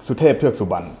 the Suthep Thök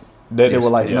Suban. They were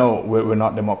like, no, we're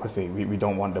not democracy. We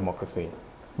don't want democracy.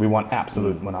 We want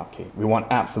absolute monarchy. We want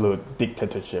absolute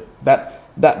dictatorship.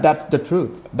 That's the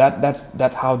truth.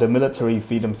 That's how the military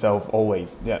see themselves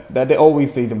always. Yeah, that they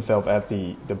always see themselves as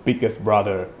the biggest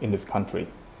brother in this country.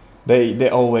 They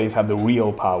always have the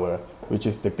real power, which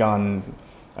is the guns,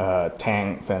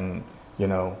 tanks, and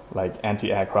like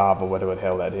anti-aircraft or whatever the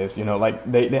hell that is. Like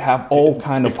they have all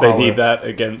kind of if power. they need that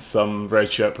against some red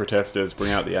shirt protesters,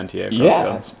 bring out the anti-aircraft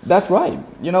guns. That's right.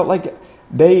 Like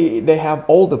they have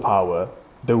all the power,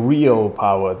 the real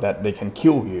power that they can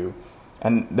kill you.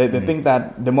 And they think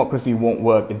that democracy won't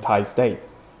work in Thai state,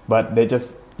 but they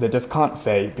just can't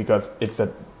say because it's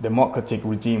a democratic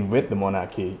regime with the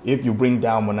monarchy. If you bring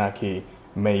down monarchy,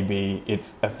 maybe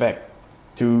its effect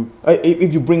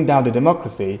if you bring down the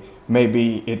democracy,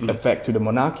 maybe it affects to the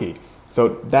monarchy.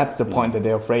 So that's the point that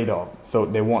they're afraid of. So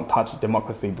they won't touch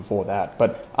democracy before that.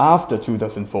 But after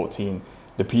 2014,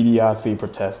 the PDRC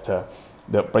protester,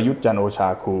 the Prayut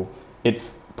Chan-o-cha coup,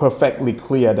 it's perfectly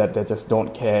clear that they just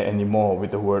don't care anymore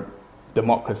with the word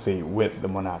democracy with the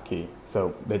monarchy.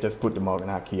 So they just put the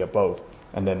monarchy above.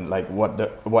 And then like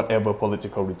whatever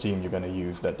political regime you're going to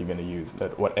use, that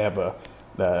whatever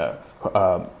the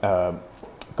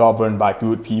governed by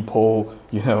good people,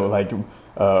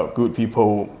 good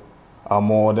people are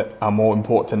more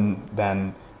important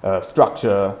than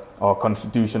structure or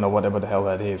constitution or whatever the hell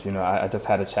that is. I just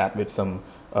had a chat with some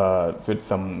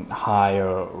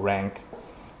higher rank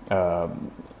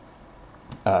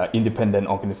independent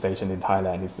organization in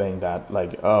Thailand is saying that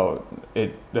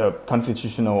the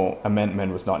constitutional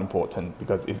amendment was not important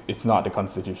because it's not the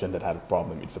constitution that had a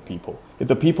problem, it's the people. If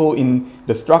the people in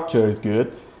the structure is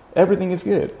good, everything is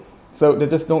good. So they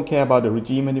just don't care about the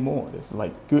regime anymore. It's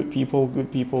like good people.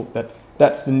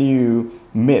 That's the new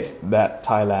myth that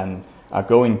Thailand are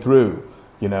going through,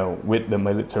 with the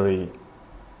military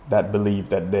that believe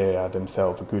that they are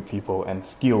themselves good people and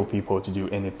skilled people to do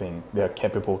anything. They are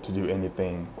capable to do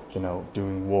anything,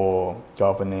 doing war,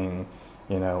 governing,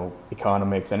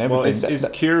 economics and everything. Well, it's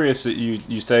curious that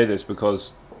you say this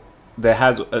because there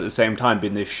has at the same time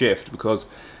been this shift because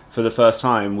for the first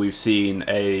time we've seen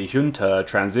a junta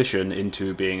transition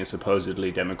into being a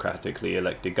supposedly democratically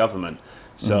elected government.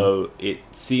 So it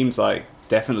seems like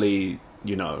definitely,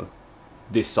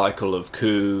 this cycle of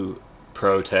coup,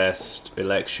 protest,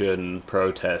 election,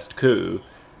 protest, coup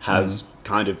has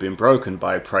kind of been broken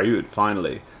by Prayut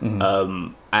finally.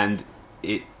 And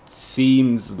it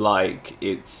seems like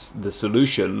it's the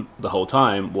solution the whole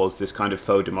time was this kind of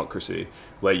faux democracy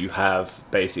where you have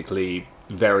basically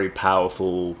very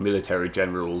powerful military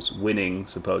generals winning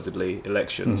supposedly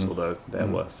elections, although there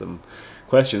were some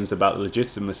questions about the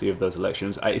legitimacy of those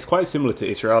elections. It's quite similar to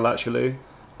Israel actually.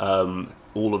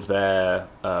 All of their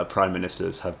prime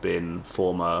ministers have been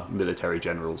former military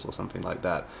generals or something like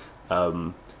that.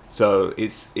 So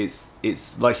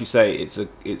it's like you say, it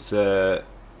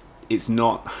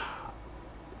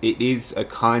is a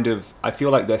kind of, I feel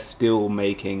like they're still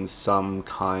making some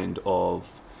kind of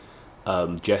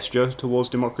gesture towards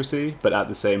democracy, but at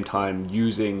the same time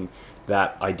using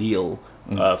that ideal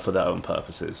for their own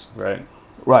purposes, right?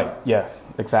 Right. Yes.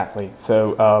 Exactly.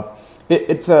 So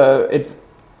it's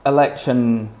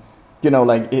election.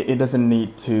 It doesn't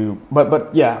need to.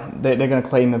 But yeah, they're going to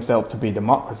claim themselves to be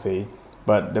democracy,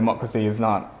 but democracy is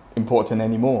not important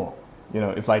anymore.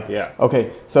 It's like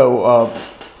okay. So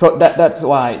that's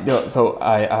why. So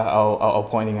I'll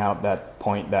pointing out that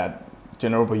point that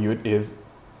General Prayut is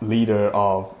leader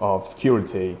of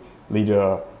security,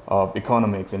 leader of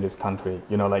economics in this country.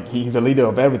 He's a leader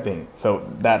of everything. So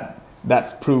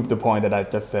that's proved the point that I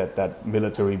just said, that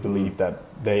military believe that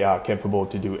they are capable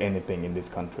to do anything in this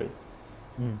country.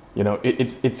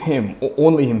 It's him,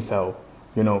 only himself,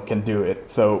 can do it.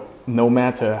 So no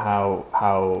matter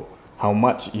how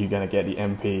much you're gonna get the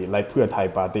MP, like Pheu Thai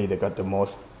party, they got the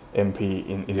most MP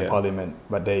in the parliament,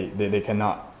 but they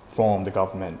cannot form the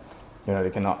government. They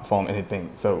cannot form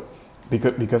anything. So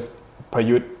because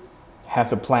Prayut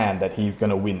has a plan that he's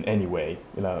gonna win anyway.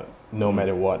 No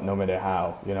matter what, no matter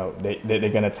how, they're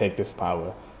gonna take this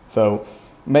power. So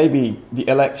maybe the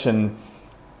election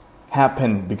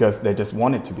happened because they just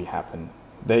want it to be happen.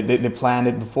 They planned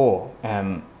it before.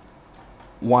 And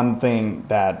one thing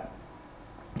that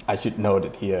I should note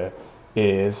it here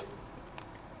is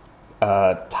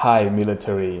Thai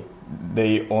military,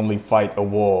 they only fight a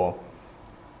war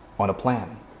on a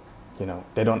plan.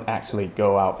 They don't actually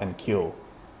go out and kill.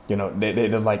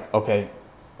 They're like, okay,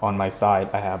 on my side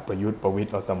I have Prayut,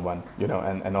 Pawit or someone,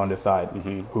 and on the side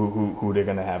who they're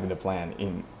gonna have in the plan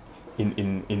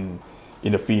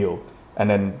in the field, and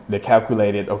then they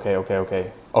calculated,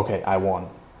 okay, I won.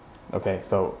 Okay,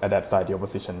 so at that side, the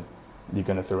opposition, you're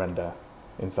gonna surrender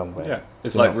in some way. Yeah,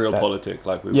 it's like real politics,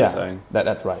 like we were saying.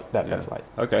 That's right. That's right.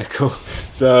 Okay, cool.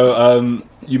 So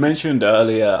you mentioned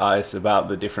earlier, Ice, about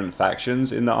the different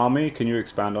factions in the army. Can you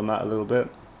expand on that a little bit?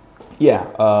 Yeah,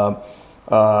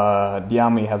 the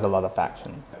army has a lot of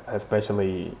factions,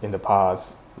 especially in the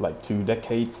past, like 2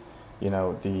 decades.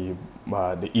 The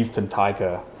Eastern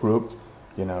Tiger group,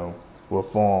 were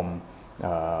formed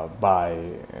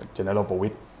by General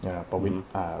Pawit.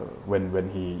 When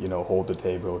he hold the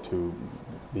table to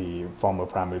the former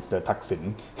Prime Minister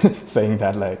Thaksin, saying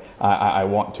that I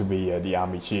want to be the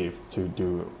army chief to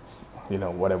do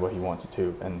whatever he wanted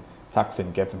to, and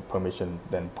Thaksin gave him permission,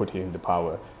 then put him in the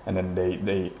power, and then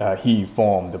he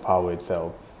formed the power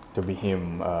itself to be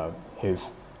him his,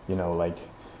 like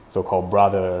so-called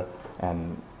brother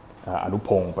and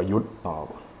Anupong Payut,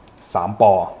 3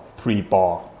 ป 3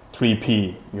 ป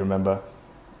 3P, you remember?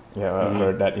 Yeah, I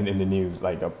heard that in the news,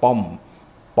 like a Pom,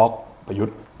 Pok,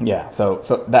 Payut. Yeah, so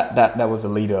that was the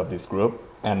leader of this group,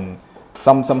 and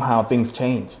somehow things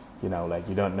change, like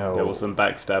you don't know. There was some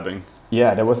backstabbing.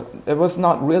 Yeah, there was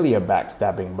not really a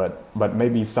backstabbing, but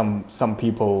maybe some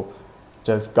people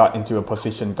just got into a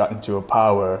position, got into a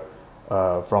power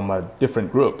from a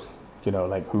different group,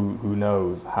 like who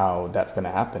knows how that's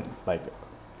gonna happen? Like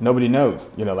nobody knows,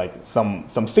 like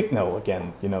some signal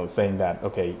again, saying that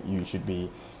okay, you should be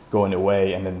going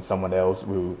away, and then someone else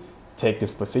will take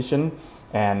this position,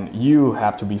 and you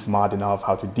have to be smart enough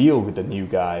how to deal with the new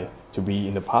guy to be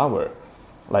in the power.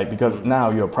 Like, because now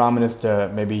you're prime minister,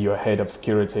 maybe you're head of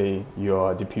security,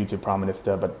 you're deputy prime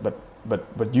minister,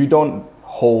 but you don't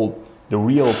hold the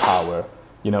real power,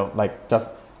 like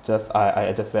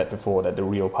I just said before that the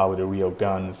real power, the real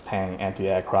guns, tank,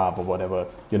 anti-aircraft or whatever,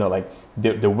 like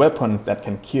the weapons that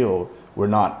can kill were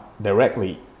not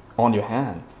directly on your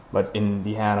hand, but in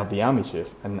the hand of the army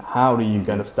chief. And how are you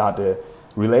going to start a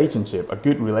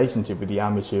good relationship with the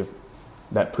army chief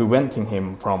that preventing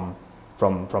him from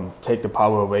take the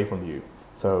power away from you?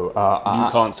 So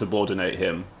you can't subordinate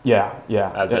him. Yeah.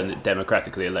 As a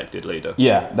democratically elected leader.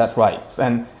 Yeah, that's right.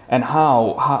 And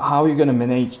how are you going to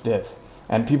manage this?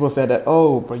 And people said that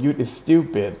Prayut is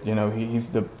stupid.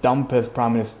 He's the dumbest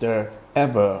prime minister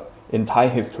ever in Thai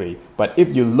history. But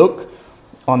if you look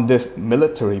on this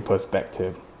military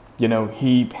perspective,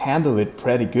 he handled it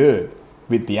pretty good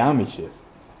with the army chief.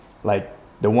 Like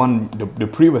the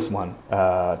previous one,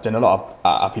 General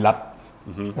Apilat.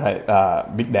 Right,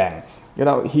 Big Dang.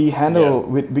 He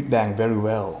handled with Big Dang very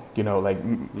well.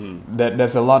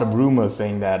 There's a lot of rumors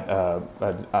saying that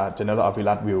General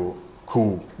Apilat will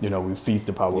will seize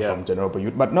the power from General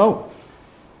Prayut. But no,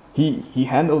 he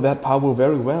handled that power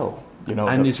very well.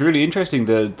 And it's really interesting.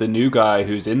 The new guy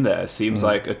who's in there seems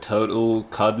like a total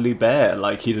cuddly bear.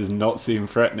 Like he does not seem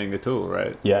threatening at all,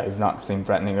 right? Yeah, he's not seem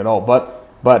threatening at all.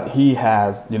 But he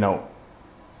has,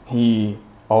 he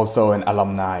also an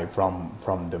alumni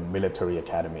from the military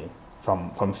academy,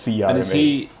 from CRMA. And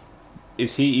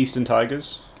is he Eastern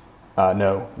Tigers?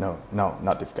 No,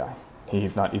 not this guy.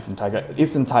 He's not Eastern Tiger.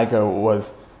 Eastern Tiger was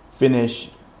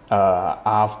finished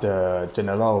after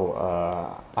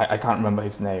General. I can't remember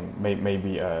his name.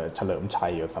 Maybe Chalerm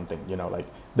Chai or something. Like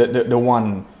the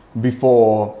one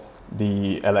before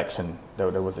the election.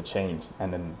 There was a change,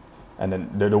 and then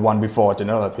the one before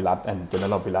General Pilat, and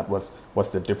General Pilat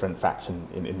was the different faction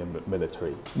in the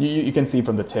military. You can see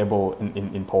from the table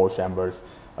in Paul Chambers'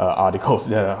 articles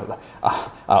there.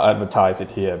 I'll advertise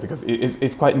it here because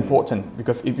it's quite important,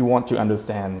 because if you want to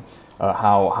understand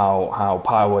how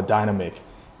power dynamic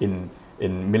in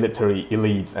military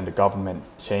elites and the government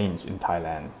change in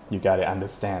Thailand, you got to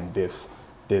understand this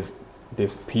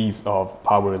piece of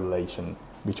power relation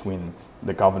between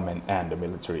the government and the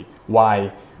military.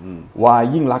 Why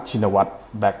Yingluck Shinawatra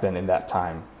back then in that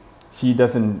time, she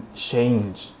doesn't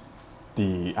change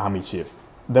the army chief.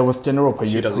 There was General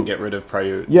Prayut. She doesn't get rid of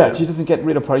Prayut. Yeah, she doesn't get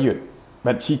rid of Prayut,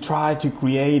 but she tried to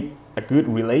create a good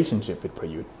relationship with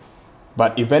Prayut.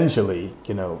 But eventually,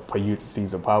 Prayut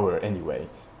seized the power anyway.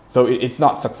 So it's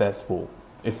not successful.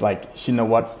 It's like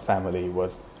Shinawatra's family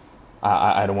was,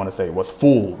 I don't want to say was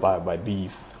fooled by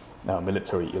these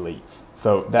military elites.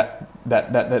 So that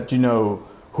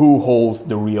who holds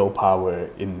the real power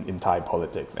in Thai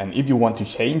politics. And if you want to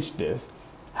change this,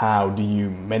 how do you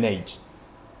manage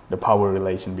the power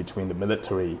relation between the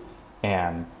military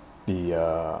and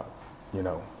the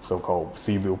so-called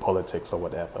civil politics or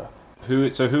whatever? Who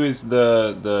is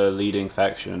the leading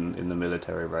faction in the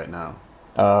military right now?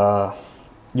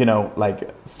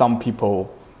 Like some people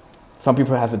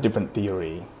has a different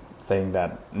theory, saying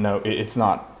that no, it's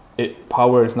not.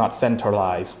 Power is not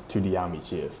centralized to the army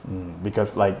chief,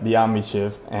 because like the army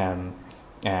chief and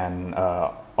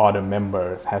other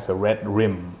members has a red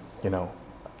rim,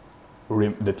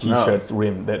 the t-shirt's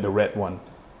rim, the red one.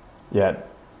 Yeah,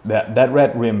 that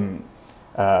red rim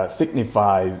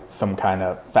signifies some kind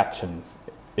of faction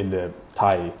in the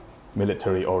Thai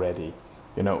military already.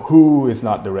 Who is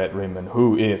not the red rim and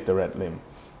who is the red rim.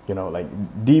 Like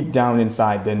deep down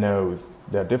inside they know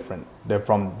they're different. They're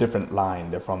from different line.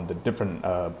 They're from the different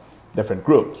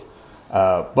groups.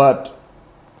 But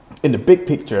in the big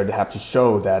picture, they have to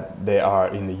show that they are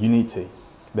in the unity.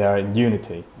 They are in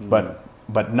unity,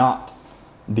 but not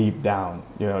deep down.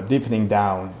 Deepening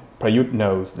down, Prayut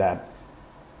knows that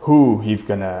who he's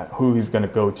gonna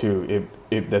go to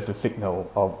if there's a signal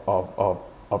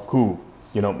of who.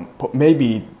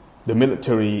 Maybe the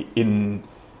military in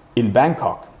in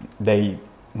Bangkok, they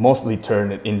mostly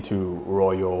turn it into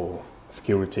royal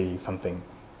security something,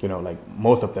 like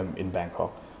most of them in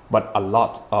Bangkok. But a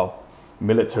lot of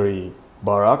military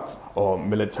barracks or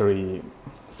military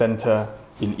center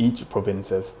in each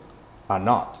provinces are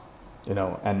not,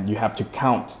 and you have to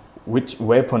count which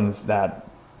weapons that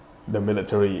the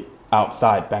military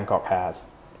outside Bangkok has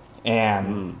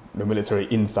and the military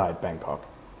inside Bangkok.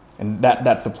 And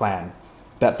that's the plan.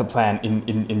 That's the plan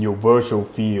in your virtual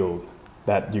field,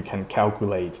 that you can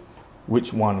calculate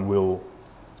which one will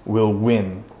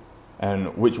win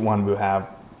and which one will have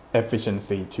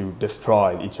efficiency to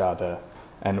destroy each other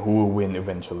and who will win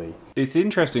eventually. It's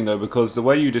interesting though, because the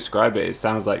way you describe it, it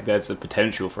sounds like there's a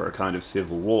potential for a kind of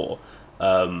civil war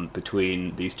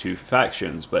between these two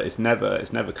factions, but it's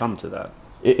never come to that.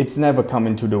 It's never come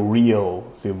into the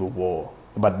real civil war,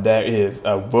 but there is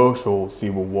a virtual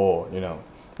civil war,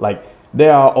 like they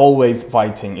are always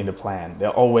fighting in the plan. They're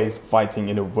always fighting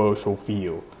in the virtual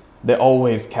field. They're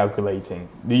always calculating.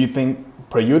 Do you think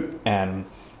Prayut and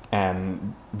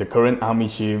the current army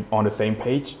chief on the same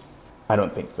page? I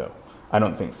don't think so. I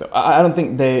don't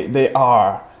think they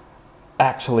are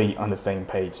actually on the same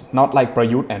page. Not like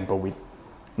Prayut and Pravit.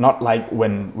 Not like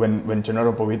when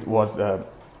General Pravit was the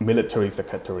military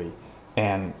secretary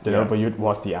and General Prayut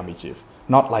was the army chief.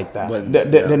 Not like that.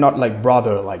 They're not like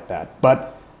brother like that.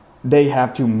 But they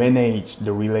have to manage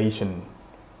the relation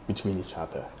between each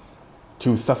other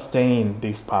to sustain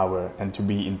this power and to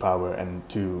be in power and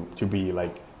to be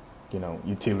like,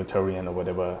 utilitarian or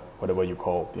whatever you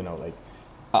call, like,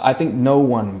 I think no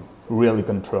one really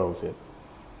controls it.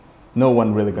 No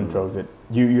one really controls it.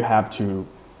 You have to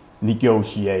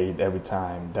negotiate every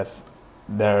time.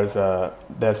 There's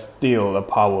still a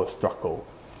power struggle,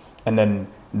 and then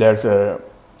there's a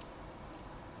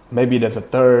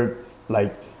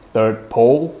third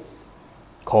pole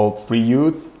called Free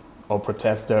Youth or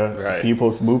Protester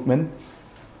People's Movement.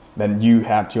 Then you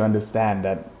have to understand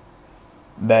that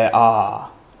there are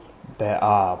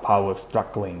power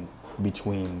struggling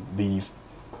between these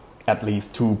at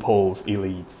least two poles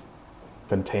elites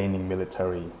containing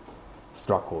military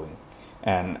struggling.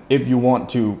 And if you want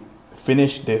to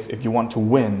finish this, if you want to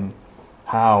win,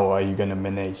 how are you going to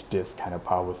manage this kind of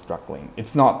power struggling?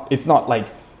 It's not like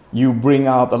you bring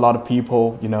out a lot of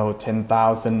people,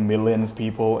 10,000 millions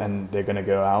people, and they're going to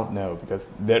go out. No, because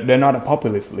they're not a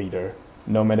populist leader.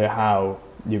 No matter how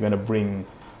you're going to bring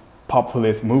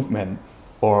populist movement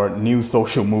or new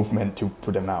social movement to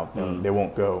put them out, they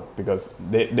won't go, because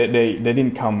they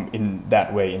didn't come in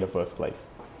that way in the first place.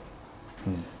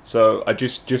 So I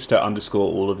just to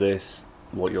underscore all of this,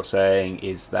 what you're saying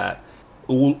is that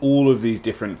all of these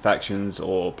different factions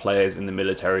or players in the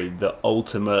military, the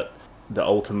ultimate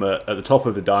at the top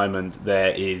of the diamond,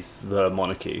 there is the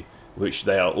monarchy, which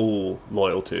they are all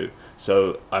loyal to.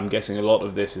 So I'm guessing a lot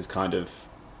of this is kind of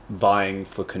vying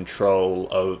for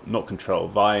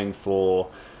vying for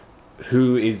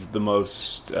who is the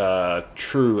most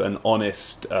true and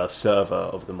honest server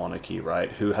of the monarchy, right?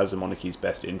 Who has the monarchy's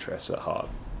best interests at heart?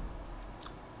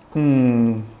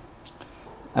 I'm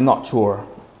not sure.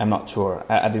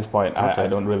 At this point, I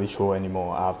don't really sure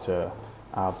anymore after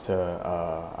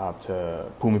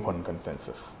Bhumipol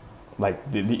consensus,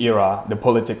 like the era, the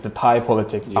politics, the Thai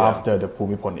politics after the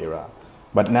Bhumipol era.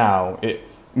 But now it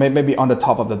maybe on the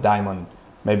top of the diamond,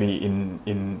 maybe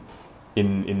in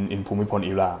Bhumipol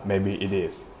era, maybe it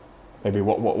is. Maybe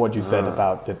what you said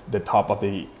about the top of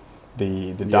the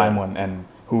diamond and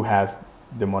who has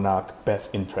the monarch best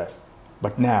interest.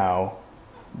 But now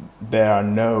there are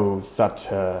no such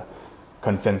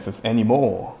consensus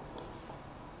anymore.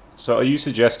 So are you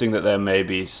suggesting that there may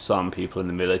be some people in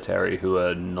the military who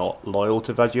are not loyal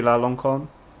to Vajiralongkorn?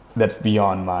 That's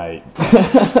beyond my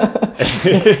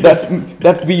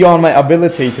that's beyond my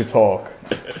ability to talk.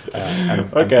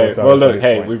 Okay, well look,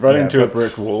 hey, we've run into a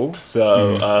brick wall,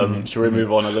 so shall we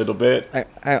move on a little bit?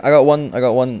 I got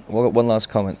one last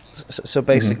comment. So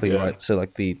basically, right? So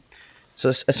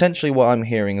essentially, what I'm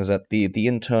hearing is that the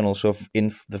internal sort of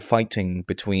the fighting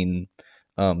between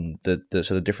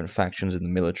the different factions in the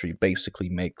military basically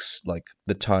makes like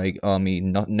the Thai army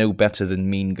no better than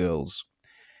Mean Girls.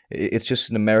 It's just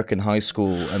an American high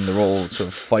school, and they're all sort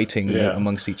of fighting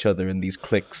amongst each other in these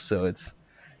cliques. So it's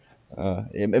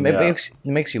it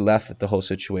makes you laugh at the whole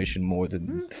situation more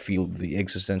than feel the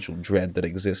existential dread that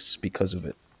exists because of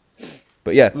it.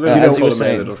 But yeah, as you were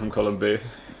saying, from column B.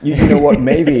 You know what?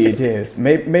 Maybe it is.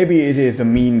 Maybe it is a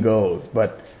Mean Girls,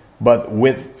 but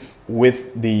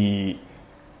with the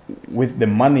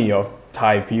money of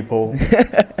Thai people,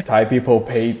 Thai people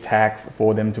pay tax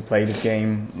for them to play this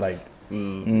game. Like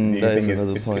You That is think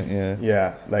another point.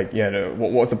 Yeah. like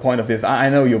what's the point of this? I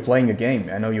know you're playing a game.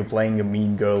 I know you're playing a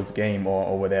Mean Girls game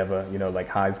or whatever. Like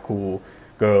high school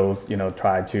girls,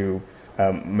 try to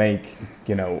make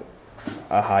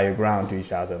a higher ground to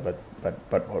each other.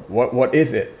 But what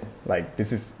is it? Like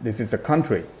this is a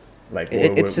country. Like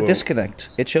It's a disconnect.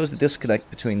 It shows the disconnect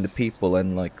between the people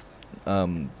and like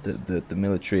the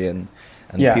military and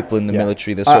the people in the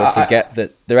military. They sort of forget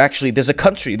that there's a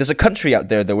country out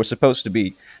there that we're supposed to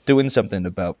be doing something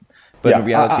about. But in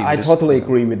reality, I totally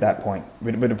agree with that point.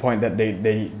 With the point that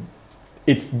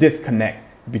it's disconnect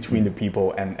between the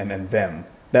people and them.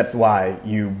 That's why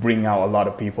you bring out a lot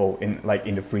of people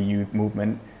in the free youth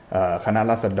movement, Khanas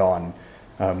Rasadon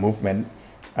movement,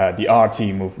 the RT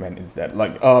movement. Instead,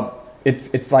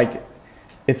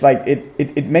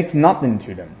 it makes nothing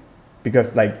to them.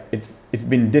 Because it's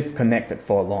been disconnected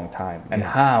for a long time, and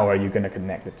how are you going to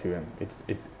connect it to him?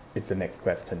 It's the next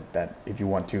question. That if you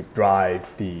want to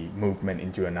drive the movement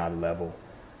into another level,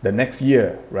 the next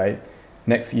year, right?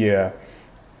 Next year,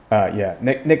 the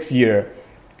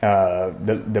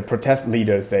protest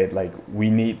leaders said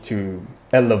we need to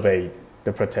elevate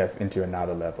the protest into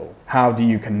another level. How do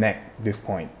you connect this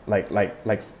point? Like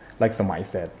Samai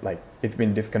said, it's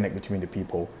been disconnect between the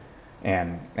people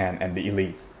and the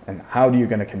elites. And how are you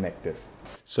going to connect this?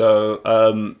 So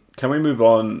can we move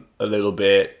on a little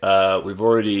bit? We've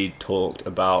already talked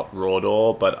about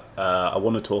Rodor, but I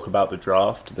want to talk about the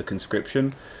draft, the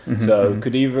conscription. So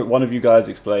could either one of you guys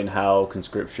explain how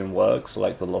conscription works,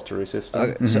 like the lottery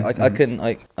system? So I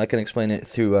can explain it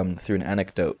through an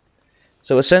anecdote.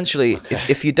 So essentially,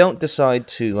 if you don't decide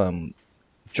to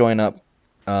join up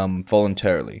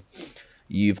voluntarily,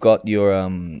 you've got your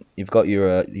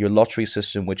lottery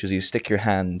system, which is you stick your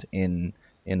hand in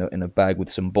a bag with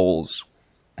some balls,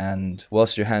 and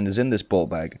whilst your hand is in this ball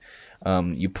bag,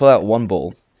 you pull out one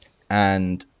ball,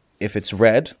 and if it's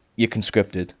red, you're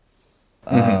conscripted.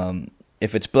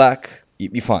 If it's black,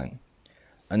 you're fine.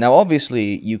 And now,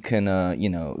 obviously, you can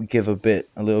give a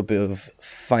little bit of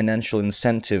financial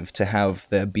incentive to have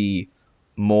there be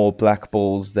more black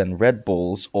balls than red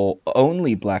balls, or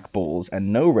only black balls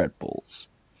and no red balls.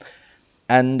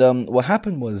 And what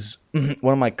happened was,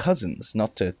 one of my cousins,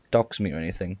 not to dox me or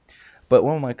anything, but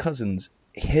one of my cousins,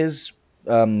 his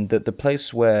the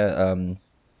place where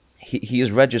he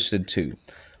is registered to,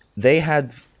 they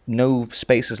had no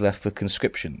spaces left for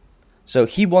conscription. So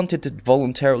he wanted to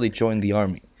voluntarily join the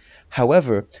army.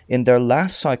 However, in their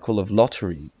last cycle of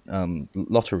lotteries,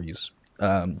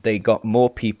 they got more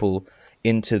people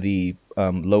into the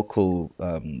local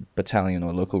battalion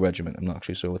or local regiment. I'm not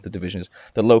actually sure what the division is.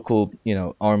 The local,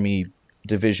 army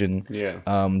division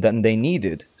than they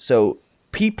needed. So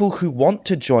people who want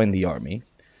to join the army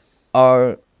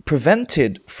are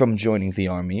prevented from joining the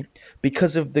army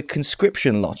because of the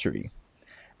conscription lottery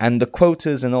and the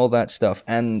quotas and all that stuff.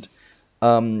 And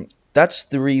that's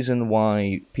the reason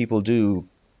why people do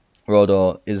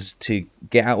Rodor, is to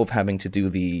get out of having to do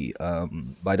the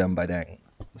Baidang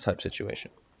type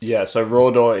situation. Yeah, so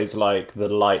Rodor is like the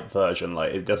light version.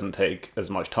 Like it doesn't take as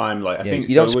much time. Like I think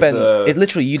you don't spend it.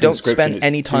 Literally, you don't spend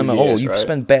any time at all. You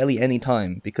spend barely any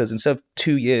time, because instead of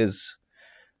 2 years,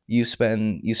 you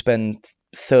spend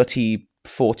 30,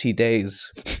 40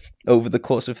 days over the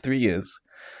course of 3 years.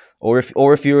 Or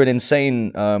if you're an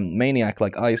insane maniac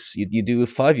like Ice, you do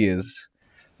 5 years.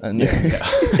 And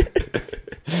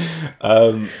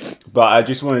but I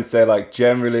just wanted to say,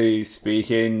 generally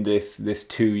speaking, this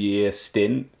 2-year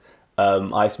stint,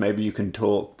 Ice, maybe you can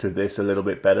talk to this a little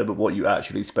bit better, but what you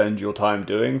actually spend your time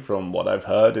doing, from what I've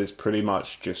heard, is pretty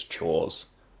much just chores.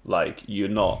 You're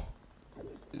not...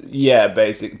 Yeah,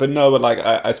 basic. But no, but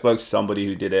I spoke to somebody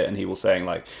who did it, and he was saying,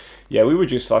 we were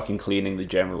just fucking cleaning the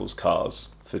general's cars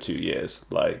for 2 years.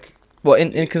 Well,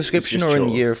 in conscription or in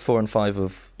year 4 and 5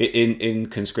 of... In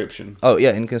conscription. Oh,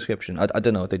 yeah, in conscription. I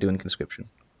don't know what they do in conscription.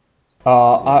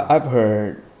 I've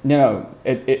heard,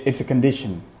 it's a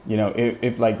condition.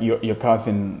 If your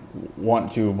cousin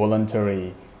want to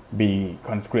voluntarily be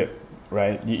conscript,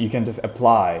 right? You can just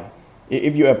apply.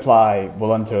 If you apply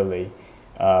voluntarily,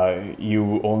 you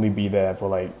will only be there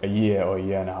for a year or a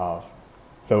year and a half.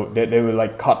 So they will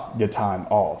cut your time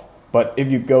off. But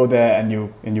if you go there and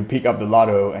you pick up the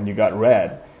lotto and you got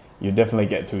red, you definitely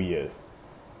get 2 years.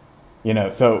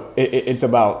 So it's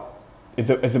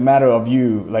a matter of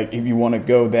you, if you want to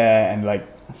go there and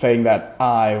saying that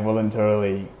I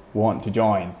voluntarily want to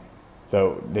join.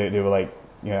 So they were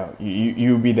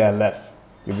you'll be there less.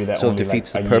 You'll be there so only it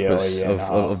defeats the purpose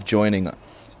of joining.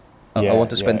 I want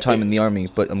to spend time in the army,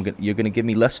 but you're going to give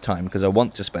me less time because I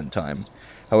want to spend time.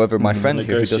 However, my friend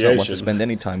here who doesn't want to spend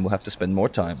any time will have to spend more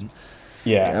time.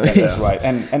 Yeah, I mean, that's right.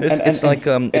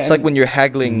 It's like when you're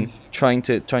haggling, trying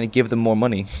to give them more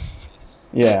money.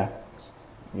 Yeah,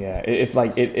 yeah. It's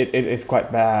like it's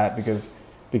quite bad because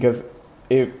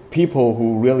if people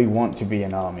who really want to be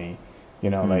an army,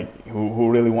 like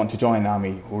who really want to join an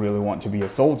army, who really want to be a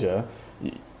soldier,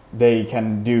 they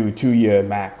can do 2 year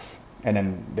max, and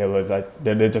then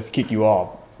they'll just kick you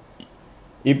off.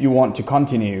 If you want to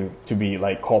continue to be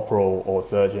like corporal or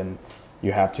surgeon,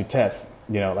 you have to test.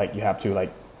 Like you have to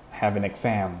like have an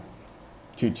exam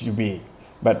to be.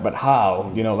 But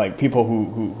how? Like people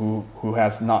who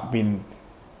has not been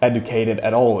educated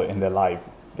at all in their life,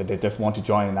 that they just want to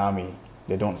join an army,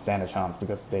 they don't stand a chance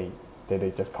because they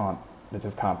just can't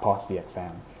pass the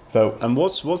exam. So And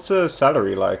what's the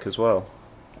salary like as well?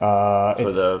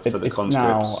 For the it's conscripts?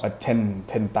 now a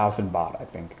 10,000 baht, I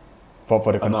think,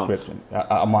 for the conscription.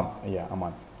 A month, yeah, a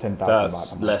month. 10,000 baht a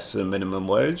That's month. less than minimum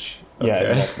wage.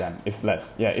 Yeah, Okay. it's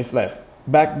less. Yeah, it's less.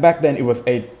 Back then it was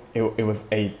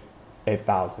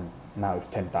 8,000. Now it's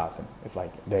 10,000. It's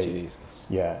like Jesus.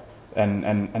 yeah, and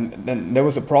then there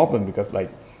was a problem because like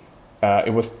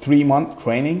it was 3 month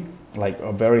training, like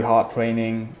a very hard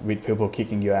training with people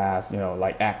kicking your ass,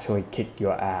 like actually kick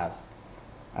your ass,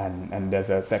 and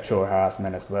there's a sexual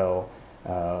harassment as well.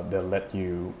 They'll let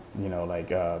you,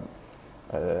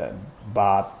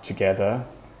 bath together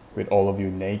with all of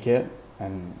you naked,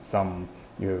 and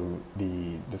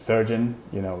the surgeon,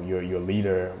 your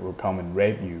leader will come and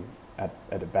rape you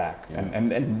at the back. Yeah.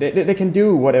 And they can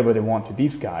do whatever they want to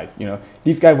these guys.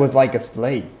 These guys was like a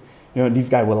slave. These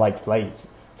guys were like slaves.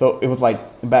 So it was like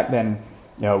back then,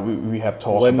 we have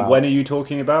talked about. When are you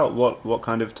talking about? What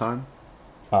kind of time?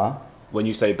 When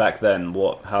you say back then,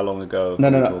 how long ago No.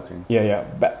 are you talking? Yeah.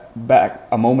 Back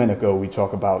a moment ago, we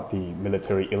talked about the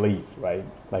military elite, right?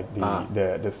 Like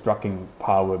the striking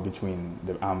power between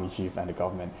the army chief and the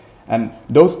government. And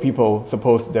those people,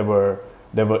 suppose they were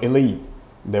elite,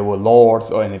 they were lords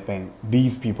or anything.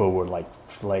 These people were like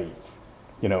slaves,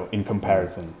 in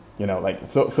comparison.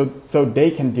 So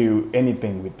they can do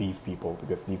anything with these people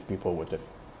because these people would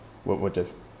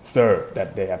just serve,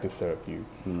 that they have to serve you.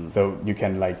 So you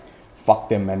can like fuck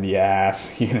them in the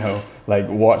ass, like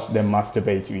watch them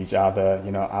masturbate to each other.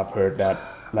 I've heard that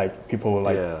like people will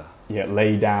like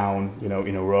lay down,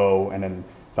 in a row, and then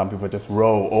some people just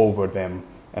roll over them,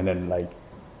 and then like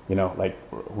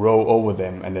roll over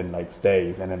them and then like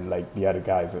stays, and then like the other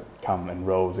guys come and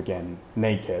rolls again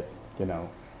naked,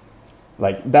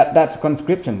 like that's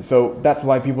conscription. So that's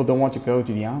why people don't want to go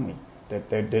to the army.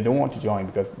 They don't want to join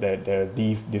because there are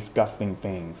these disgusting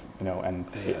things, and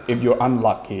if you're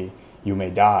unlucky, you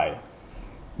may die.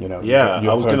 I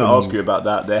was going to ask you about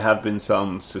that. There have been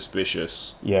some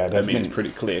suspicious. Yeah, it's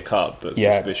pretty clear cut, but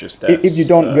yeah, suspicious deaths. If you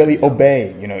don't really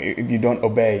obey, if you don't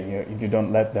obey, if you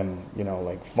don't let them,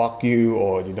 like fuck you,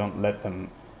 or you don't let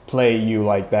them play you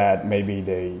like that, maybe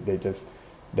they just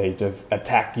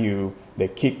attack you, they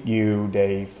kick you,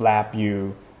 they slap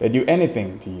you, they do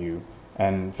anything to you,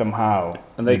 and somehow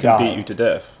they can beat you to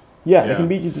death. Yeah, they can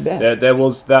beat you to death. There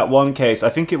was that one case, I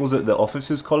think it was at the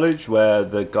officers' college, where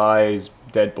the guy's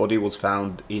dead body was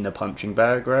found in a punching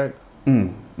bag, right?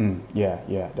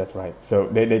 Yeah, that's right. So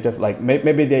they just like,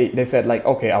 maybe they said like,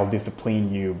 okay, I'll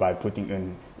discipline you by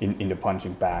putting in the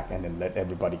punching bag, and then let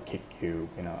everybody kick you,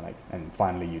 like, and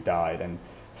finally you died. And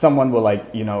someone will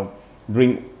like,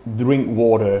 drink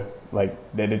water, like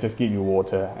they just give you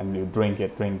water and you drink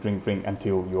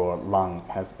until your lung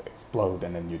has exploded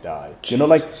and then you die.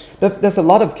 Jesus. Like there's a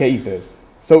lot of cases.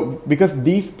 So because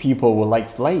these people were like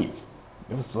slaves,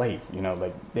 they were slaves,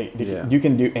 like you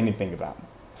can do anything about them.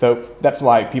 So that's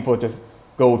why people just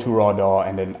go to RODOR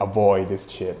and then avoid this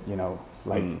shit,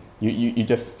 like you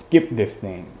just skip this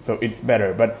thing. So it's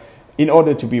better. But in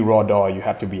order to be RODOR, you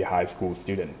have to be a high school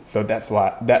student. So that's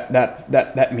why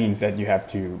that means that you have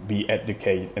to be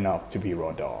educated enough to be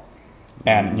RODOR.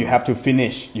 And you have to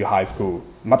finish your high school,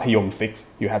 Mathayom 6.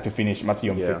 You have to finish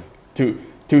Mathayom 6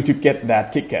 to get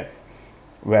that ticket,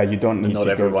 where you don't need to go. Not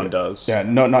everyone does. Yeah,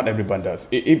 not everyone does.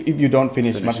 If you don't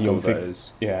finish Mathayom 6,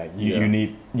 days.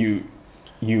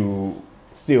 you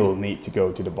still need to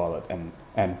go to the ballot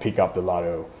and pick up the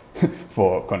lotto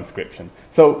for conscription.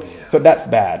 So that's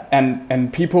bad.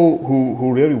 And people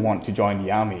who really want to join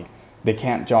the army, they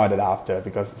can't join it after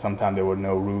because sometimes there were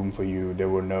no room for you, there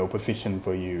were no position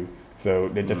for you. So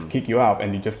they just kick you out,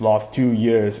 and you just lost 2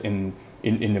 years in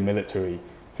the military.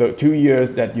 So 2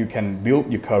 years that you can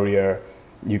build your career,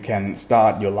 you can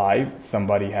start your life.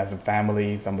 Somebody has a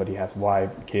family, somebody has wife,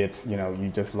 kids,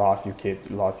 you just lost your kid,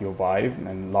 lost your wife,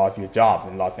 and lost your job,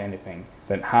 and lost anything.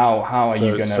 Then how are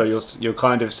you gonna? So you're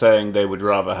kind of saying they would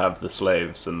rather have the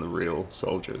slaves than the real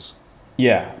soldiers.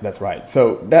 Yeah, that's right.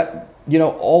 So that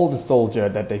all the soldier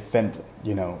that they sent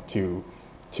to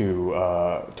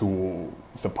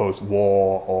suppose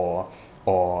war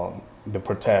or the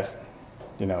protest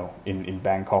in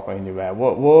Bangkok or anywhere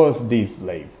was these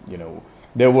slaves.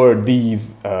 There were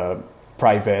these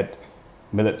private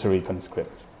military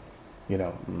conscripts.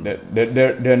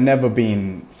 There never been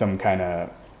some kind of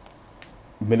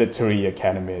military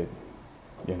academy.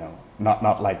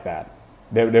 Not like that.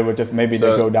 They were just maybe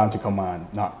they go down to command,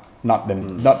 not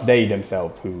they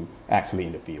themselves who actually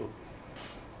in the field.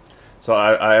 So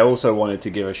I also wanted to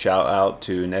give a shout out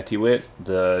to Netiwit,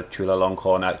 the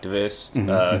Chulalongkorn activist,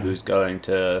 who's going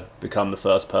to become the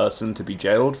first person to be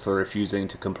jailed for refusing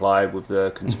to comply with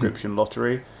the conscription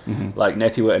lottery. Like,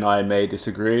 Netiwit and I may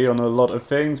disagree on a lot of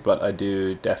things, but I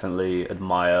do definitely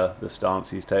admire the stance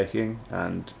he's taking,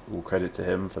 and all credit to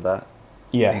him for that.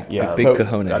 Yeah. Big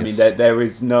cojones. I mean, there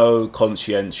is no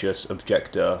conscientious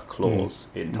objector clause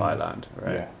in Thailand,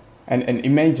 right? Yeah. And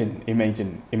imagine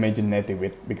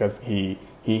Netiwit, because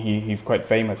he's quite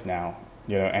famous now,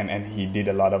 and he did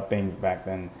a lot of things back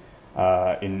then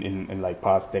in like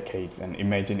past decades. And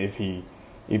imagine if he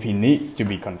needs to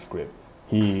be conscript,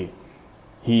 he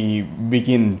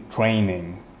begin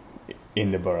training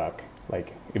in the barrack.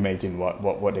 Like, imagine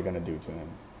what they're gonna do to him.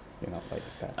 Like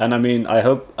that. And I mean, I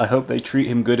hope they treat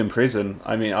him good in prison.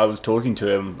 I mean, I was talking to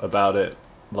him about it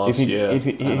last year. Is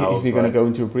he going to go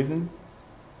into prison?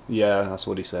 Yeah, that's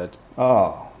what he said.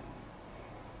 Oh,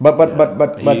 but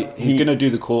he's going to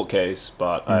do the court case,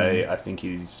 but I think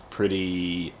he's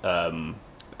pretty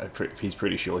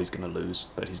sure he's going to lose,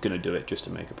 but he's going to do it just to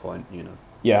make a point.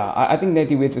 Yeah, I think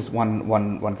Netiwit is one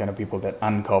kind of people that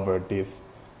uncovered this,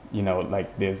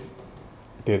 like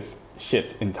this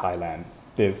shit in Thailand.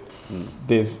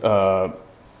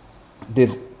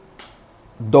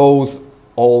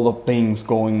 All the things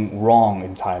going wrong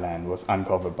in Thailand was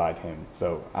uncovered by him.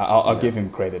 So I'll give him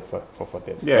credit for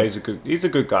this. Yeah, he's a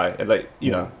good guy. Like,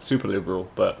 super liberal,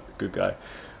 but good guy.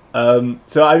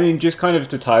 So I mean, just kind of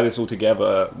to tie this all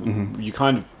together, you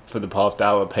kind of, for the past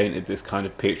hour, painted this kind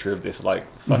of picture of this like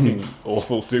fucking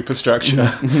awful superstructure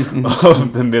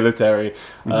of the military.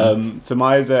 So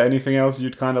Maya, is there anything else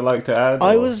you'd kind of like to add?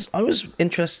 I was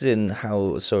interested in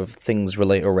how sort of things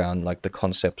relate around like the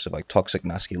concepts of like toxic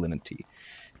masculinity,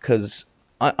 because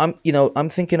I'm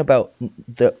thinking about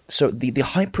the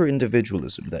hyper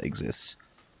individualism that exists.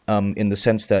 In the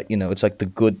sense that it's like the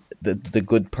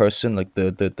good person, like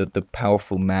the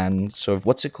powerful man, sort of,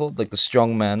 what's it called, like the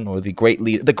strong man, or the great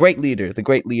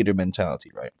leader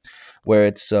mentality, right? Where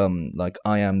it's like,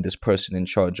 I am this person in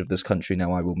charge of this country,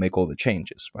 now I will make all the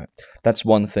changes, right? That's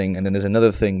one thing. And then there's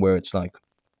another thing where it's like,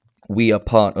 we are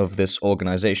part of this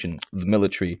organization, the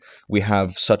military. We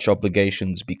have such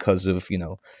obligations because of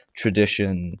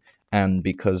tradition, and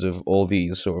because of all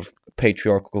these sort of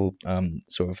patriarchal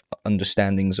sort of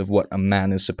understandings of what a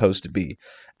man is supposed to be.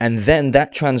 And then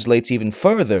that translates even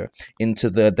further into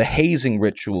the hazing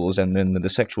rituals, and then the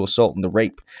sexual assault and the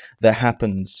rape that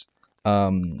happens,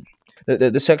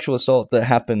 the sexual assault that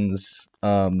happens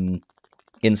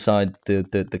inside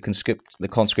the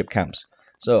conscript camps.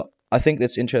 So I think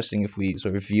that's interesting if we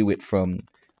sort of view it from,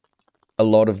 a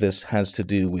lot of this has to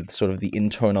do with sort of the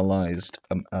internalized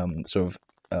sort of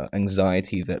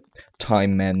anxiety that Thai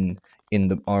men in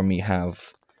the army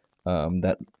have,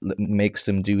 that makes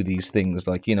them do these things,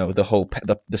 like the whole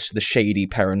the shady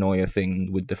paranoia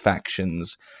thing with the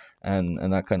factions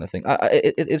and that kind of thing.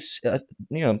 It's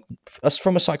us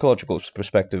from a psychological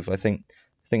perspective, I think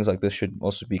things like this should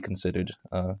also be considered.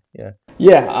 I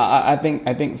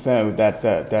think so. That's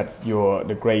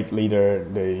the great leader,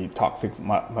 the toxic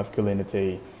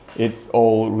masculinity. It's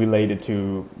all related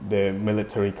to the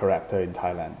military character in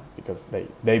Thailand, because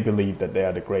they believe that they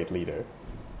are the great leader,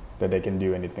 that they can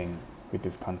do anything with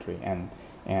this country, and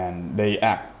they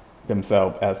act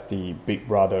themselves as the big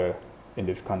brother in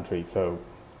this country. So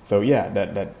yeah,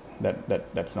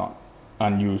 that's not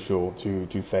unusual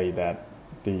to say that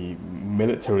the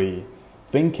military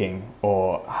thinking,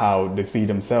 or how they see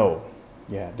themselves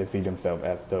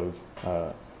as those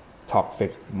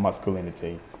toxic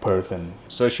masculinity person.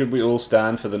 So should we all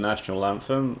stand for the national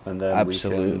anthem, and then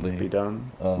Absolutely. we can be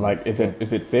done? Like, is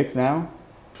it 6 now?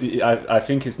 I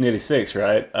think it's nearly 6,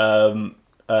 right?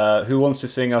 Who wants to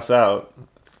sing us out?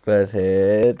 ประเท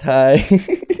ศไทย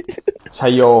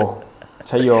Chayo.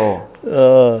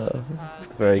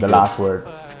 Very the good. last word.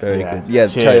 Very good. Yeah,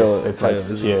 cheers. chayo. It's like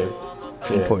cheers.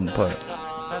 Important part.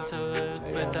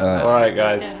 All right,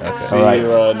 guys. Okay. See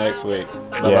you next week.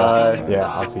 Bye bye. Yeah,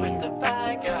 I'll see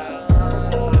you.